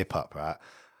Nike zip up, right?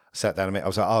 Sat down a minute. I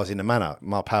was like, I was in the Manor.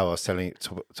 My pal I was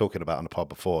talking about on the pod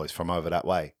before is from over that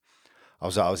way. I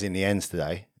was like, I was in the ends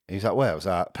today. He was like, where? I was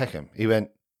like, Peckham. He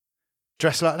went,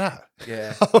 dressed like that?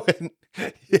 Yeah. I went,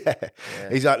 yeah.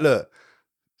 He's like, look,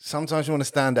 sometimes you want to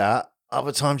stand out.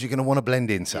 Other times you're going to want to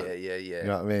blend in. So. Yeah. You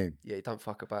know what I mean? Yeah, you don't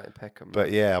fuck about in Peckham. But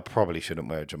mate. yeah, I probably shouldn't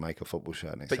wear a Jamaica football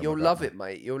shirt next But time you'll I go love up it,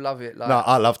 mate. You'll love it. Like, there. No,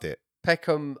 I loved it.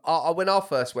 Peckham, when I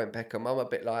first went Peckham, I'm a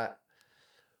bit like,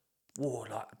 whoa,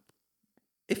 like,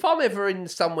 if I'm ever in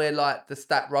somewhere like the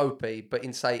Stat Ropey, but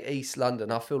in, say, East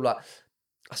London, I feel like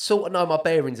I sort of know my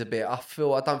bearings a bit. I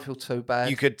don't feel too bad.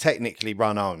 You could technically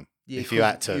run home if you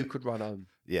had to. You could run home.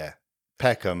 Yeah.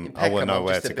 Peckham, In I wouldn't Peckham, know I'm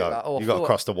where just a to bit go. like, oh, You got to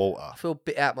cross the I water. feel a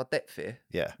bit out of my depth here.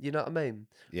 Yeah. You know what I mean?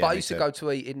 Yeah, but I me used to too. go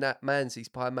to eat in that Manzi's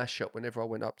pie mash shop whenever I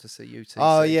went up to see UTC.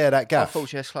 Oh, yeah, that gaff.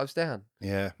 Unfortunately, it's closed down.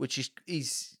 Yeah. Which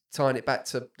is tying it back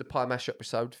to the pie mash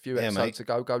episode a few Yeah, episodes mate.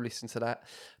 ago. Go listen to that.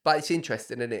 But it's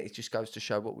interesting, isn't it? It just goes to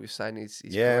show what we were saying is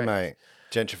Yeah, correct.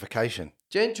 mate. Gentrification.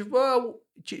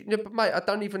 But mate, I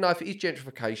don't even know if it is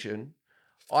gentrification.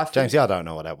 I think, James, I don't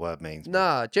know what that word means.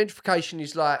 Nah, gentrification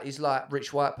is like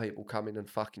rich white people coming and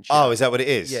fucking shit. Oh, is that what it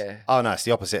is? Yeah. Oh, no, it's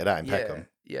the opposite of that in Peckham.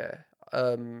 Yeah.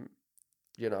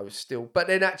 You know, still, but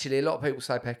then actually, a lot of people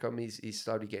say Peckham is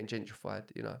slowly getting gentrified.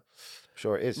 You know,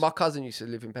 Sure it is. my cousin used to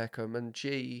live in Peckham, and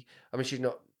she's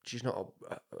not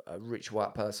a rich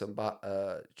white person, but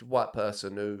a white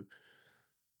person who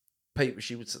people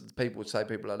would say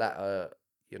people like that are,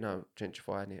 you know,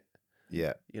 gentrifying it.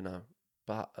 Yeah. You know,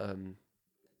 but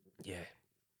yeah.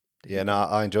 Yeah, no,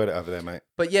 I enjoyed it over there, mate.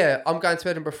 But yeah, I'm going to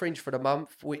Edinburgh Fringe for the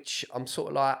month, which I'm sort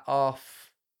of like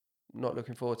not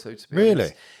looking forward to be Really?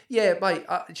 honest. Yeah, mate.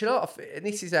 Do you know what? And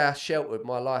this is how sheltered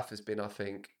my life has been, I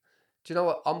think. Do you know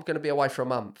what? I'm going to be away for a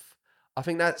month. I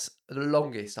think that's the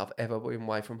longest I've ever been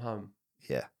away from home.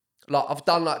 Yeah. Like, I've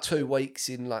done like 2 weeks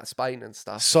in like Spain and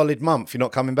stuff. Solid month. You're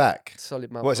not coming back?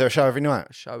 Solid month. What, is there a show every night?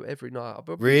 A show every night. I'll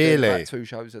probably Really? do like 2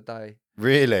 shows a day.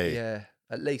 Really? Yeah.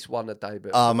 At least 1 a day.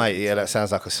 But Oh, mate, yeah, that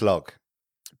sounds like a slog.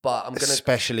 But I'm going to...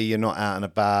 Especially you're not out and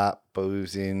about,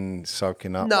 boozing,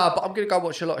 soaking up. No, but I'm going to go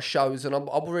watch a lot of shows, and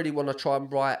I really want to try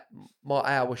and write my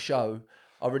hour show.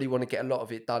 I really want to get a lot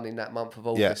of it done in that month of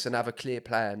August and have a clear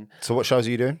plan. So what shows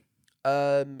are you doing?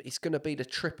 It's going to be the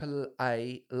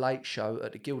AAA late show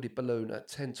at the Gilded Balloon at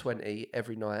 10:20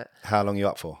 every night. How long are you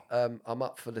up for? I'm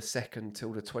up for the 2nd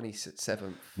till the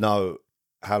 27th. No,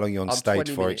 how long are you on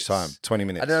stage for each time? 20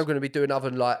 minutes. And then I'm going to be doing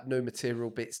other like new material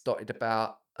bits dotted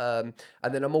about. And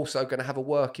then I'm also going to have a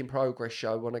work in progress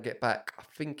show when I get back. I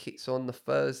think it's on the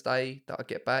Thursday that I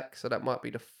get back. So that might be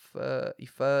the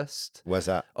 31st Where's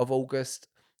that? of August.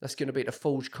 That's going to be at the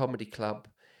Forge Comedy Club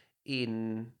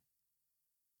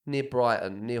near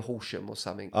Brighton, near Horsham or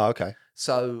something. Oh, okay.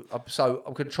 So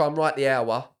I'm going to try and write the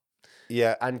hour.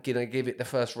 Yeah. And going to give it the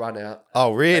first run out.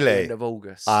 Oh, really? At the end of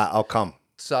August. I'll come.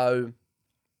 So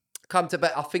come to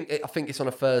bed. I think it's on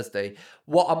a Thursday.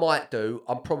 What I might do,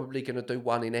 I'm probably going to do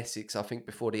one in Essex. I think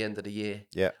before the end of the year.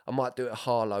 Yeah. I might do it at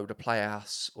Harlow, the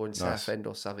Playhouse, or in Southend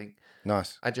or something.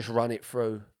 Nice. And just run it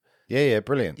through. Yeah,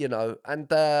 brilliant. You know, and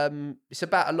it's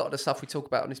about a lot of the stuff we talk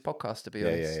about on this podcast, to be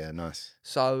honest. Yeah, nice.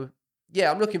 So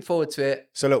yeah, I'm looking forward to it.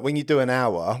 So look, when you do an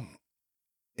hour,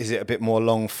 is it a bit more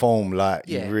long form? Like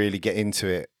you really get into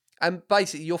it? And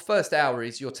basically, your first hour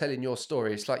is you're telling your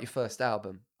story. It's like your first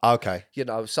album. Okay. You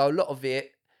know, so a lot of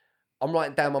it, I'm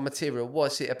writing down my material.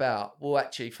 What's it about? Well,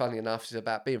 actually, funny enough, it's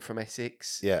about being from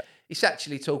Essex. Yeah. It's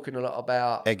actually talking a lot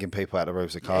about... Egging people out the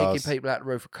roofs of cars. Egging people out the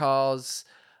roof of cars,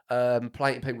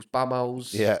 plating people's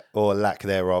bumholes. Yeah, or lack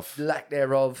thereof.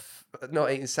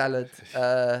 Not eating salad.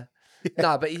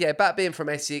 No, but yeah, about being from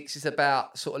Essex. It's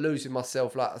about sort of losing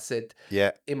myself, like I said,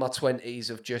 in my 20s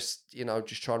of just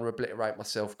trying to obliterate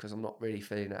myself because I'm not really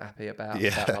feeling happy about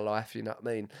my life, you know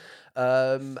what I mean?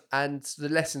 And the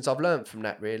lessons I've learned from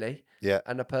that, really. Yeah.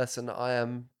 And the person that I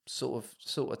am sort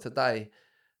of today.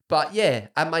 But yeah,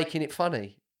 and making it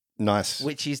funny. Nice.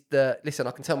 Which is listen,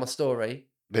 I can tell my story.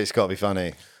 But it's got to be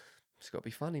funny. It's got to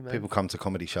be funny, man. People come to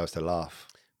comedy shows to laugh.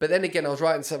 But then again, I was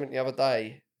writing something the other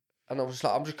day, and I was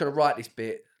like, I'm just going to write this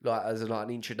bit like as an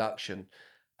introduction.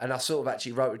 And I sort of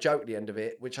actually wrote a joke at the end of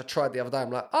it, which I tried the other day.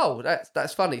 I'm like, oh,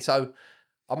 that's funny. So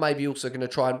I'm maybe also going to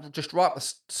try and just write my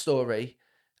story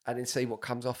and then see what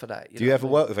comes off of that. Do you ever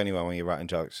work with anyone when you're writing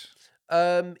jokes?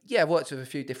 Yeah, I've worked with a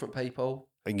few different people.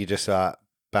 And you just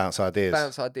bounce ideas?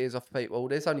 Bounce ideas off people.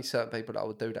 There's only certain people that I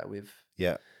would do that with.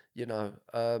 Yeah. You know,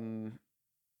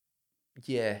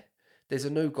 yeah. There's a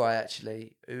new guy,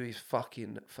 actually, who is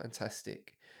fucking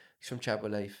fantastic. He's from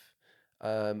Chadwell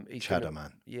Cheddar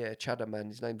Man. Yeah, Cheddar Man.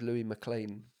 His name's Louis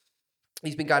McLean.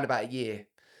 He's been going about a year.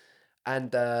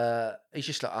 And he's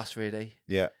just like us, really.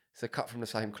 Yeah. So cut from the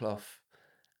same cloth.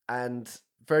 And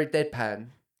very deadpan.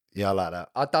 Yeah, I like that.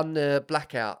 I done the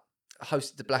blackout,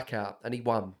 hosted the blackout, and he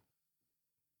won.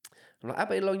 I'm like,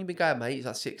 how long you been going, mate? He's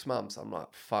like 6 months. I'm like,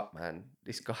 fuck, man,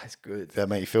 this guy's good. Does that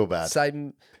make you feel bad?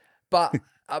 Same, but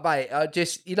mate, I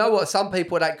just, you know what? Some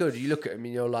people are that good. You look at him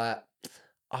and you're like,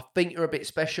 I think you're a bit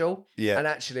special. Yeah. And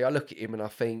actually, I look at him and I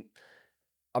think,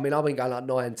 I mean, I've been going like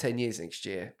 9, 10 years next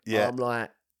year. Yeah. I'm like,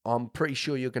 I'm pretty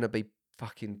sure you're going to be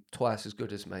fucking twice as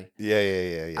good as me.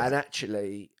 Yeah. And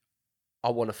actually, I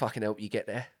want to fucking help you get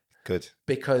there. Good.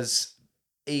 Because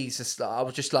he's just like, I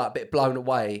was just like a bit blown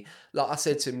away. Like I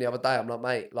said to him the other day, I'm like,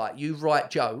 mate, like you write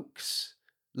jokes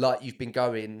like you've been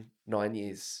going 9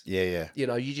 years. Yeah. You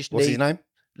know, you just What's need his name?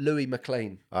 Louis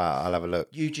McLean. I'll have a look.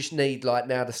 You just need like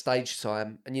now the stage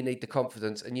time and you need the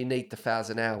confidence and you need the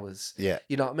 1,000 hours. Yeah.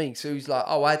 You know what I mean? So he's like,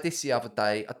 oh, I had this the other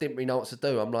day. I didn't really know what to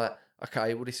do. I'm like,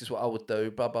 okay, well, this is what I would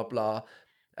do, blah, blah, blah.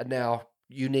 And now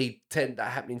you need that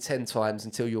happening 10 times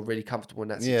until you're really comfortable in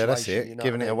that situation. Yeah, that's it. You know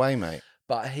Giving what I it mean? away, mate.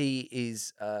 But he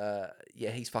is,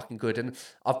 he's fucking good. And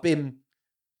I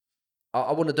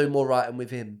want to do more writing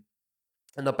with him.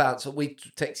 And we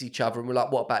text each other and we're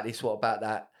like, what about this? What about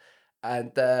that?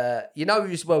 And, you know,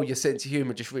 as well, your sense of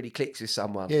humour just really clicks with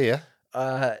someone. Yeah.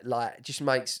 Like, just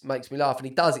makes me laugh. And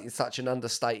he does it in such an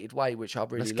understated way, which I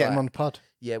really Let's like. get him on the pod.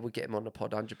 Yeah, we'll get him on the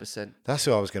pod, 100%. That's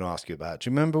what I was going to ask you about. Do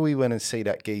you remember we went and see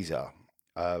that geezer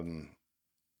in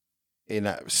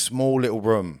that small little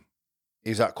room? He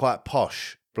was like quite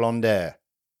posh, blonde hair,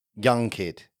 young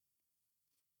kid.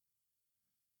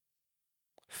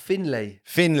 Finley.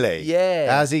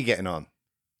 Yeah. How's he getting on?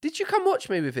 Did you come watch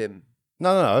me with him?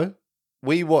 No.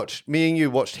 Me and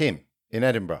you watched him in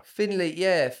Edinburgh. Finley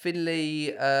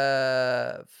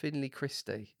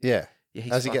Christie. Yeah. Yeah,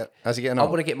 How's he getting I on?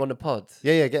 want to get him on the pod.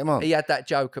 Yeah, get him on. He had that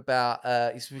joke about,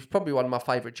 it's probably one of my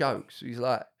favourite jokes. He's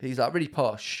like really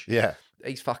posh. Yeah.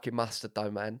 He's fucking mustard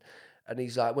though, man. And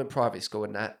he's like, went private school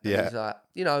and that. And Yeah. he's like,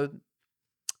 you know,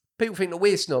 people think that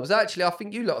we're snobs. Actually, I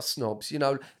think you lot are snobs, you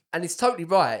know. And it's totally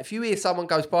right. If you hear someone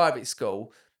goes private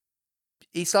school,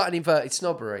 it's like an inverted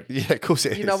snobbery. Yeah, of course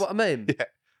it is. You know what I mean? Yeah.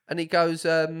 And he goes,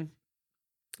 you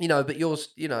know, but yours,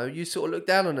 you know, you sort of look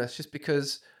down on us just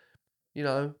because, you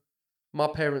know, my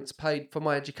parents paid for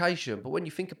my education. But when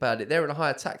you think about it, they're in a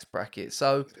higher tax bracket.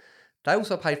 So they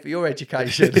also paid for your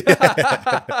education.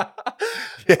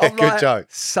 Yeah, I'm good like, joke.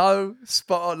 So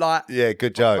spot on. Like, Yeah,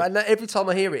 good joke. and every time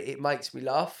I hear it, it makes me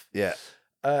laugh. Yeah.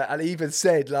 And he even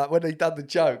said, like, when he done the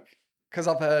joke, because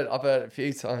I've heard it a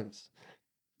few times.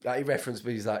 Like, he referenced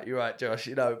me, he's like, you're right, Josh,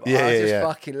 you know. But I just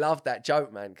fucking love that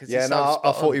joke, man. Yeah,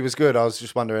 I thought he was good. I was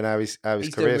just wondering how his he's career's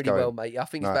doing really going. well, mate. I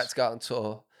think he's about to go out on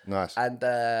tour. Nice. And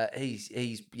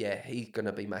he's going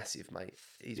to be massive, mate.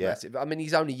 He's massive. I mean,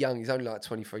 he's only young. He's only like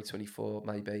 23, 24,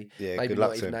 maybe. Yeah, maybe good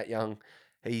luck not to even him. that young.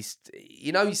 He's,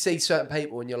 you know, you see certain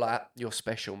people and you're like, you're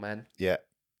special, man. Yeah.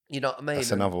 You know what I mean?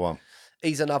 That's another one.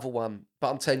 He's another one. But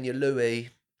I'm telling you, Louis,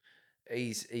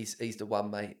 he's the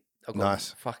one, mate. I've got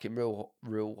fucking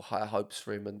real high hopes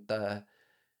for him. And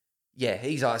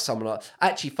he's like someone like...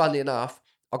 Actually, funnily enough,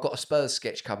 I've got a Spurs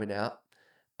sketch coming out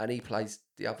and he plays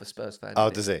the other Spurs fan. Oh,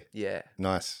 does he? Yeah.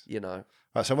 Nice. You know.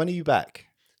 Right, so when are you back?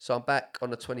 So I'm back on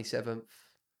the 27th.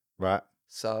 Right.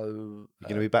 So... You're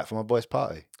going to be back for my boys'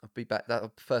 party? I'll be back.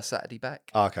 That first Saturday back.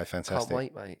 Oh, okay, fantastic. Can't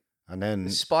wait, mate. And then...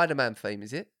 Spider-Man theme,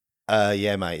 is it?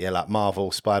 Yeah, mate. Yeah, like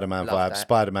Marvel, Spider-Man Love vibes. that.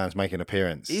 Spider-Man's making an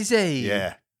appearance. Is he?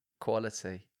 Yeah.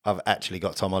 Quality. I've actually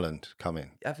got Tom Holland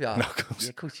coming. Have you? No, of course. Yeah,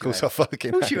 of course Of course you I have.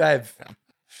 fucking Of course you have.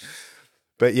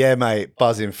 But yeah, mate,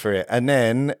 buzzing for it. And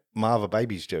then my other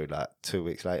baby's due like 2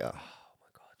 weeks later. Oh, my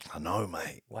God. I know,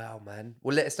 mate. Wow, man.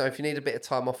 Well, let us know if you need a bit of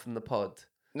time off from the pod.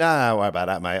 No, don't worry about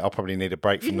that, mate. I'll probably need a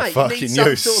break from the You fucking need some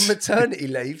news. sort of maternity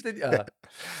leave, didn't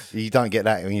you? You don't get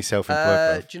that when you're self-employed,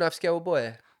 bro. Do you know if it's girl or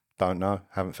boy? Don't know.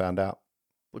 Haven't found out.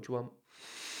 What do you want?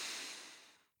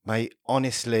 Mate,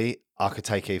 honestly, I could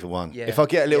take either one. Yeah. If I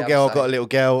get a little Yeah, girl, I'm I've got a saying. little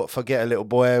girl. If I get a little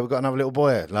boy, we've got another little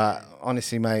boy. Like,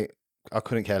 honestly, mate, I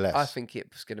couldn't care less. I think it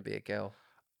was going to be a girl.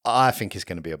 I think it's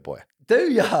going to be a boy.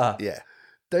 Do ya? Yeah.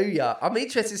 Do ya? I'm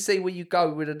interested to see where you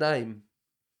go with a name.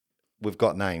 We've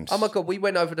got names. Oh my God, we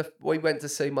went to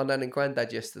see my nan and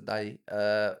granddad yesterday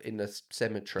in the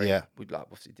cemetery. Yeah. We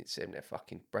obviously didn't see them, they're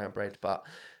fucking brown bread, but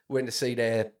we went to see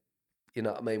their, you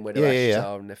know what I mean, where their ashes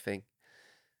are and everything.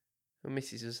 And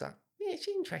Mrs. was like, yeah, it's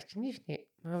interesting, isn't it?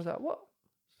 And I was like, what?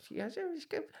 She goes, oh, it's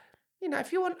good. You know,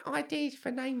 if you want ideas for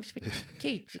names for kids,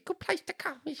 it's a good place to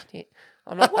come, isn't it?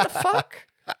 I'm like, what the fuck?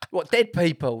 What, dead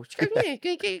people? She goes, yeah,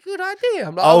 get a good idea.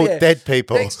 I'm like, Oh, yeah. dead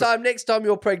people. Next time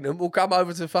you're pregnant, we'll come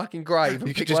over to the fucking grave. And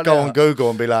You could pick just one go out. on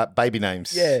Google and be like, baby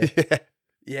names. Yeah.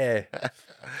 Yeah.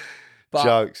 But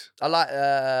Jokes. I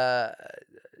like,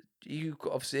 you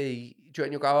obviously, do you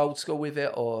reckon you'll go old school with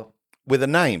it or? With a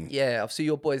name? Yeah, obviously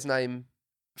your boy's name,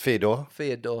 Theodore.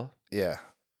 Theodore. Yeah.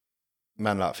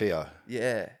 Man like Theo.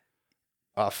 Yeah.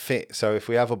 So if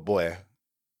we have a boy,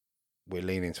 we're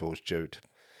leaning towards Jude.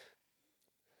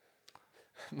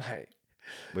 Mate,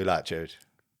 We like Jude.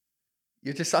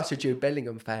 you're just such a Jude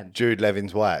Bellingham fan. Jude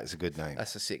Levins White is a good name.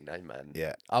 That's a sick name, man.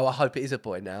 Yeah. Oh, I hope it is a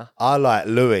boy now. I like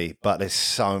Louis, but there's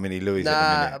so many Louis at the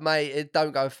Nah, minute. mate,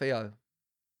 don't go Theo.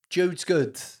 Jude's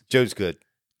good. Jude's good.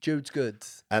 Jude's good.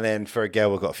 And then for a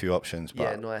girl, we've got a few options. But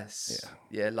Yeah, nice.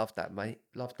 Yeah, love that, mate.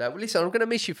 Love that. Well, listen, I'm going to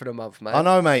miss you for the month, mate. I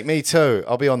know, mate. Me too.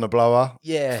 I'll be on the blower.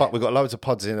 Yeah. Fuck, we've got loads of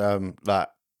pods in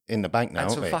in the bank now, And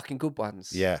some haven't we? fucking good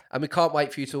ones. Yeah. And we can't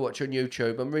wait for you to watch on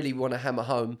YouTube and really want to hammer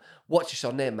home. Watch us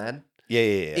on there, man. Yeah.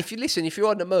 If you're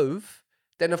on the move,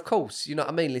 then of course, you know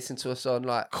what I mean? Listen to us on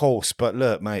like... Of course, but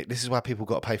look, mate, this is why people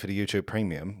got to pay for the YouTube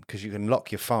Premium, because you can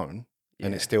lock your phone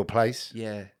and it still plays.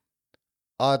 Yeah.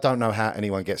 I don't know how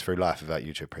anyone gets through life without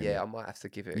YouTube Premium. Yeah, I might have to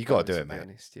give it a You go, gotta do to it, be mate.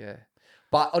 honest, yeah.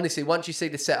 But honestly, once you see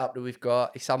the setup that we've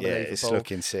got, it's Yeah, unbelievable. it's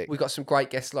looking sick. We've got some great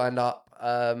guests lined up.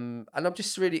 And I'm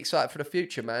just really excited for the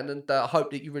future, man. And I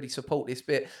hope that you really support this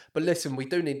bit. But listen, we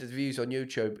do need the views on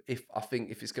YouTube if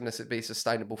it's going to be a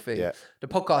sustainable thing. Yeah. The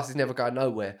podcast is never going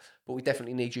nowhere, but we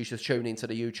definitely need you to tune into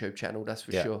the YouTube channel, that's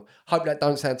for Yeah. sure. Hope that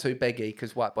don't sound too beggy,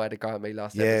 because White Boy had a go at me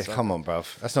last Yeah, episode. come on,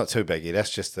 bruv. That's not too beggy.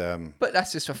 That's just But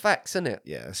that's just for facts, isn't it?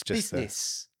 yeah, it's just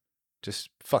Business. just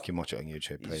fucking watch it on YouTube,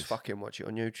 You please. just fucking watch it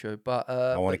on YouTube. But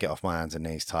I want to get off my hands and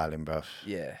knees tiling, bruv.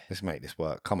 yeah. Let's make this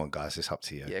work. Come on, guys. It's up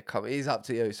to you. Yeah, come. It is up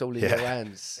to you. It's all in Yeah. your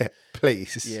hands.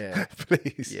 Please. Yeah.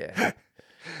 Please. Yeah.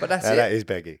 But that's Now, it. that is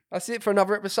beggy. That's it for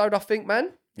another episode, I think,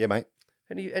 man. Yeah, mate.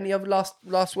 Any other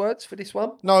last words for this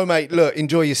one? No, mate. Look,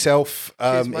 enjoy yourself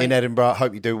Cheers, mate. in Edinburgh.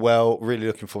 Hope you do well. Really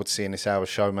looking forward to seeing this hour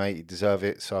show, mate. You deserve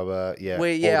it. So, yeah. I all the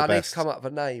need to best. come up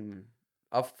with a name.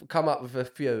 I've come up with a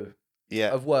few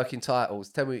Yeah. of working titles.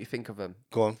 Tell me what you think of them.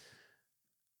 Go on.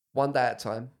 One day at a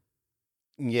time.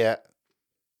 Yeah.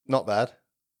 Not bad.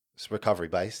 It's recovery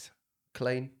based.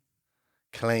 Clean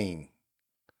Clean.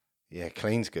 Yeah,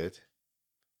 clean's good.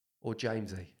 or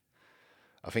Jamesy.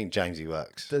 I think Jamesy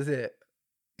works. Does it?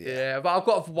 Yeah, but I've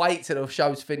got to wait till the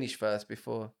show's finished first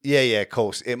before. Yeah, of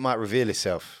course. It might reveal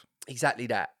itself. Exactly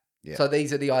that. Yeah. So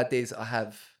these are the ideas I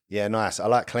have. Yeah, nice. I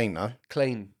like clean, though.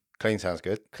 Clean. Clean sounds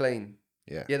good. Clean.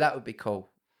 Yeah. Yeah, that would be cool.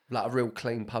 Like a real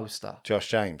clean poster. Josh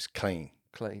James, clean.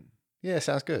 Clean. Yeah,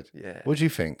 sounds good. Yeah. What do you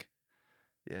think?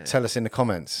 Yeah. Tell us in the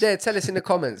comments. Yeah, tell us in the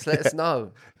comments. Let us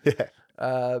know. Yeah.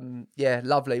 Yeah,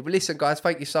 lovely. Well, listen, guys,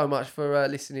 thank you so much for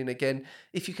listening again.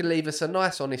 If you can leave us a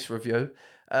nice, honest review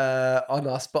on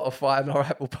our Spotify and our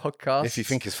Apple podcast. If you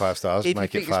think it's 5 stars, If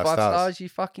make you it think 5 it's 5 stars. stars, you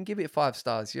fucking give it 5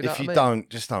 stars. You know If what you I mean? don't,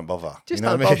 just don't bother. Just you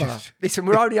know don't what I mean? bother. Listen,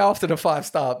 we're only after the 5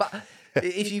 star, but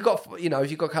if you've got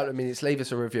a couple of minutes, leave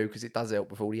us a review, because it does help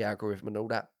with all the algorithm and all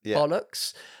that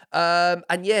bollocks.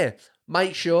 And yeah,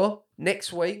 make sure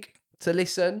next week to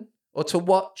listen or to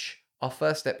watch our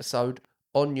first episode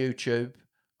on YouTube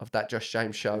of That Josh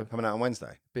James Show. Coming out on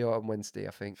Wednesday. Be on Wednesday,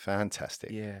 I think. Fantastic.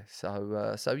 Yeah.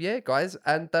 So yeah, guys,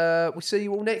 and we'll see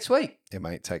you all next week. Yeah,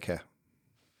 mate. Take care.